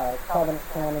covenant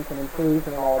canons and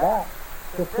intrusion and all that,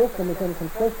 the system is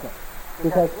inconsistent.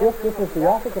 Because if this is the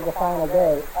ethic of the final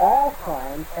day, all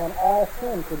crimes and all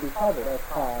sins would be covered as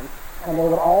crimes, and they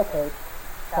would all take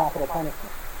capital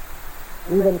punishment.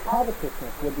 Even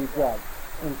covetousness would be judged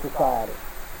in society.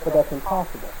 But that's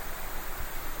impossible.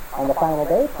 On the final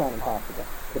day, it's not impossible,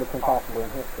 but it's impossible in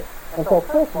history. And so,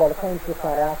 first of all, the claim's just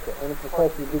not accurate. And of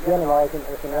course, you begin an argument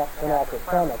with an inaccurate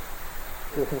premise,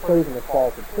 the conclusion is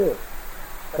false or true.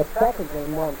 But secondly,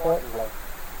 more importantly,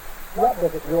 what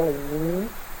does it really mean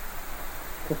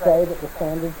to say that the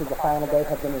standards of the final day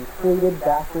have been intruded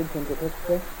backwards into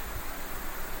history?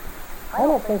 I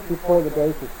don't think before the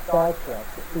days of Star Trek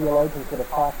that theologians would have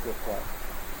talked this way.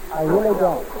 I really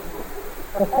don't.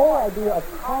 The whole idea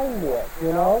of time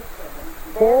warp,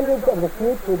 standards of the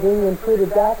future being intruded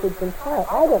backwards in time,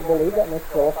 I don't believe that makes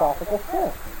philosophical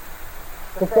sense.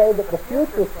 To say that the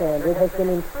future standard has been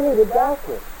intruded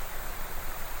backwards.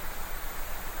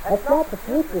 That's not the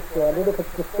future standard if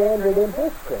it's the standard in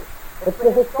history. It's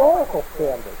the historical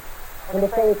standard. And to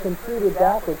say it's imputed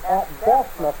backwards at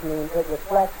best must mean it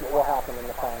reflects what will happen in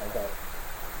the final day.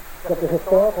 But the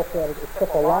historical standard is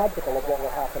typological of what will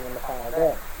happen in the final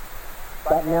day.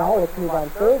 But now let's move on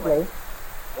thirdly.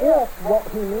 If what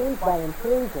he means by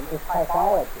inclusion is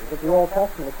typology, that the Old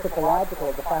Testament is typological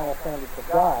of the final standards of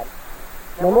God,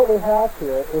 then what we have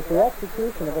here is the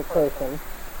execution of a person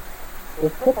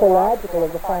is typological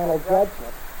of the final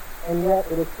judgment, and yet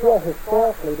it is still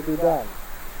historically to be done.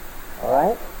 All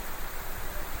right?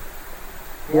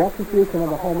 The execution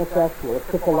of a homosexual is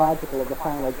typological of the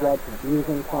final judgment,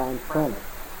 using Klein's premise,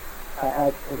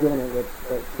 as given in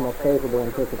its most favorable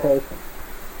interpretation.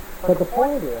 But the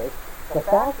point is, the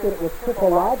fact that it was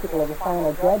typological of the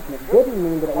final judgment didn't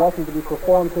mean that it wasn't to be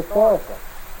performed historically.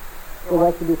 It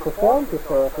was to be performed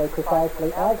historically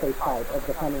precisely as a type of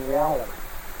the coming reality.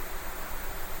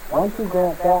 Once you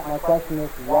grant that, my question is,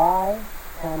 why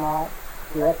cannot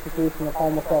the execution of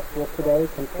homosexuals today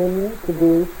continue to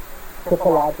be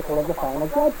typological of the final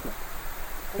judgment?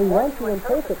 See, once you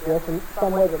interpret this in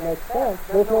some way that makes sense,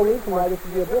 there's no reason why there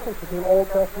should be a difference between Old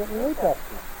Testament and New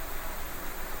Testament.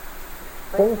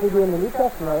 Things we do in the New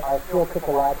Testament are still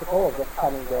typological of this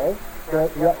coming day. There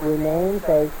yet remains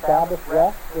a Sabbath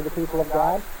rest for the people of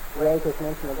God. Ray has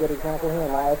mentioned a good example here.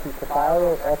 Ananias and Sapphira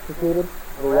were executed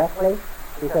directly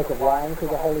because of lying to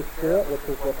the Holy Spirit, which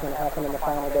is what's going to happen in the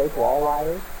final day to all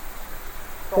liars.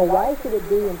 So why should it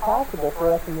be impossible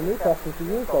for us in the New Testament to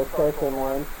use those social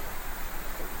norms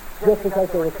just because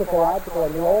they were typological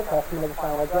in the Old Testament of the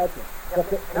final judgment?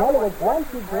 In other words, once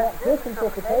you grant this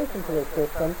interpretation to his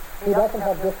system, he doesn't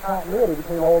have this continuity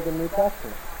between Old and New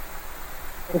Testament.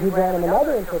 If you grant him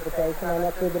another interpretation, I'm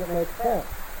not sure that it makes sense.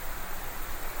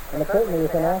 And it certainly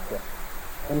is inaccurate.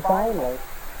 And finally,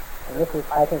 and this is,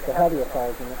 I think, the heaviest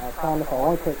argument, I promise I'll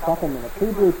only take a couple minutes.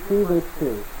 Hebrews 2, verse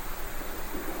 2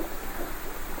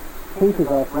 teaches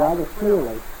us rather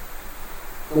clearly,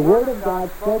 the word of God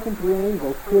spoken through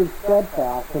angels proved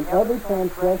steadfast, and every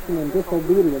transgression and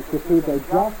disobedience received a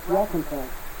just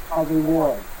recompense of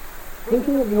reward.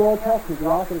 Speaking of the Old Testament, the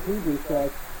author of Hebrews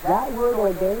says, that word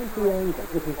ordained through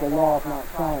angels, which is the law of Mount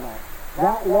Sinai,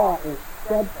 that law is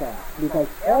steadfast, because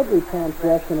every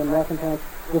transgression and recompense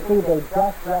received a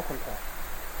just recompense.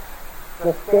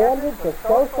 The standards of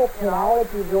social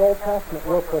theology of the Old Testament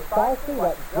were precisely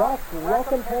what just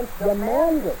recompense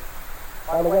demanded.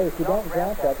 By the way, if you don't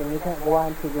grant that, then you can't go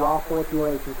on to the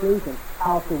authority conclusion.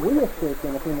 How should we escape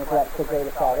in if we neglect so great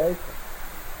a salvation?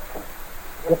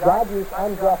 If God used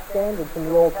unjust standards in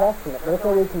the Old Testament, there's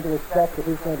no reason to expect that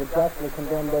he's going to justly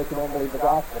condemn those who don't believe the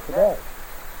gospel today.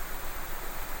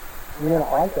 You may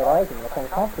not like that argument. It's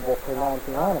uncomfortable for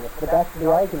non-theonomists, but that's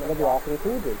the argument of the author of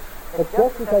Hebrews. It's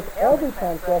just because every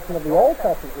transgression of the Old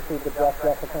Testament received a just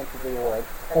recompense of reward,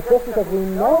 it's just because we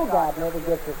know God never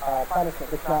gives us punishment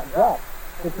that's not just,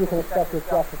 that you can expect his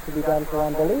justice to be done for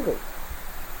unbelievers.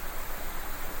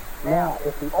 Now,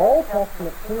 if the Old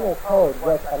Testament penal code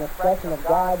was an expression of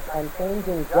God's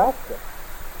unchanging justice,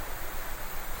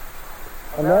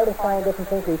 in order to find if we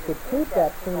think we should keep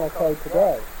that penal code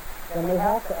today, then we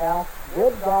have to ask,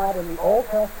 did God in the Old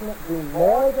Testament do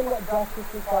more than what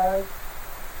justice requires,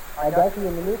 or does he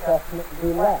in the New Testament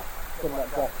do less than what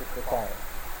justice requires?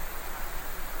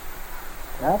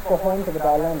 And that's the point of the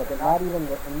dilemma that not even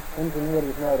the ingenuity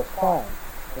of Meredith Klein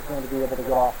is going to be able to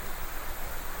get off.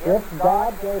 If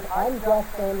God gave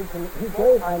unjust standards, and he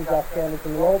gave unjust standards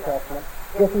in the Old Testament,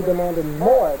 if he demanded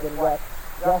more than what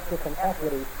justice and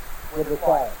equity would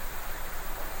require.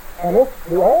 And if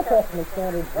the Old Testament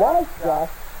standard was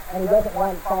just, and he doesn't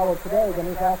want it followed today, then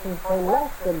he's asking for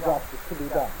less than justice to be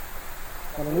done.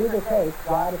 And in either case,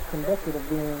 God is convicted of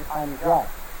being unjust.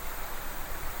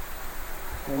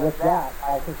 And with that,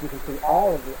 I think you can see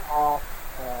all of the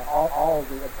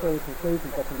absurd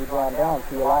conclusions that can be drawn down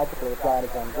theologically if God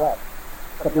is unjust.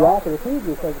 But the author of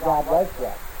Hebrews says God was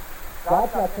just.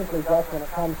 God's not simply just when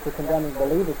it comes to condemning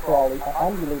believers for all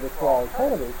unbelievers for all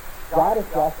eternity. God is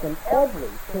just in every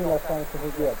penal sanction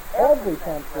he gives. Every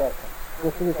transgression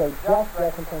receives a just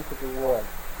recompense of reward.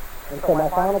 And so my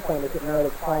final point is that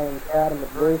Meredith Klein's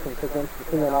adamant version presents the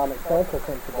theonomic social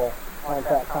principle on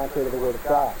that contrary to the Word of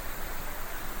God.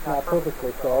 Not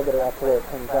perfectly so, but that's the way it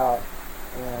comes out.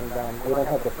 And we don't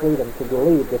have the freedom to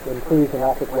believe that inclusion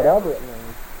ethic, whatever it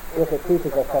means, if it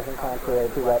teaches us something contrary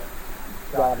to what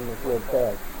God in his Word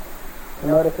says. And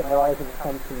notice that my argument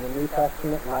comes from the New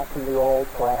Testament, not from the Old,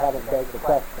 so I haven't begged the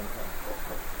question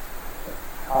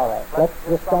here. All right, let's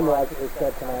just summarize what we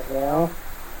said tonight now.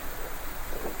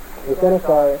 We finished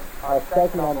our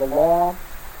segment on the law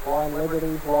and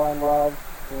liberty, law and love,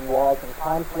 between laws and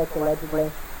conflict,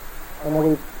 allegedly. And then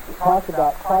we've talked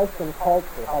about Christ and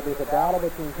culture, how there's a battle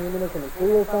between humanism and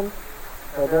theism.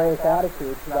 There are various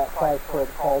attitudes about Christ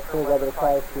towards culture, whether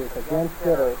Christ is against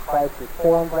it, or Christ is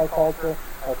formed by culture,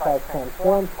 or Christ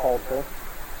transforms culture.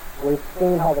 We've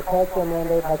seen how the cultural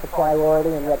mandate has a priority,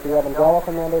 and yet the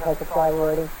evangelical mandate has a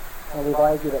priority. And we've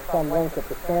argued at some length that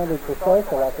the standard for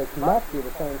social ethics must be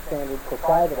the same standard for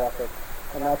private ethics,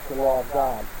 and that's the law of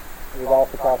God. We've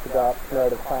also talked about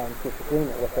narrative science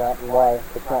disagreement with that and why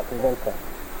it's not convincing.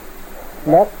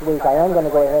 Next week, I am going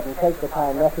to go ahead and take the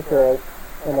time necessary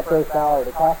in the first hour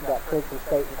to talk about church and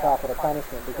state and capital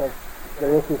punishment, because there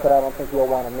are issues that I don't think you'll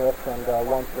want to miss, and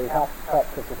ones we have to touch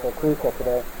because they're so crucial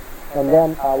today. And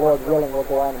then, Lord willing, we'll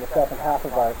go on in the second half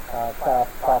of our class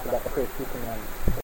to talk about the first two commandments.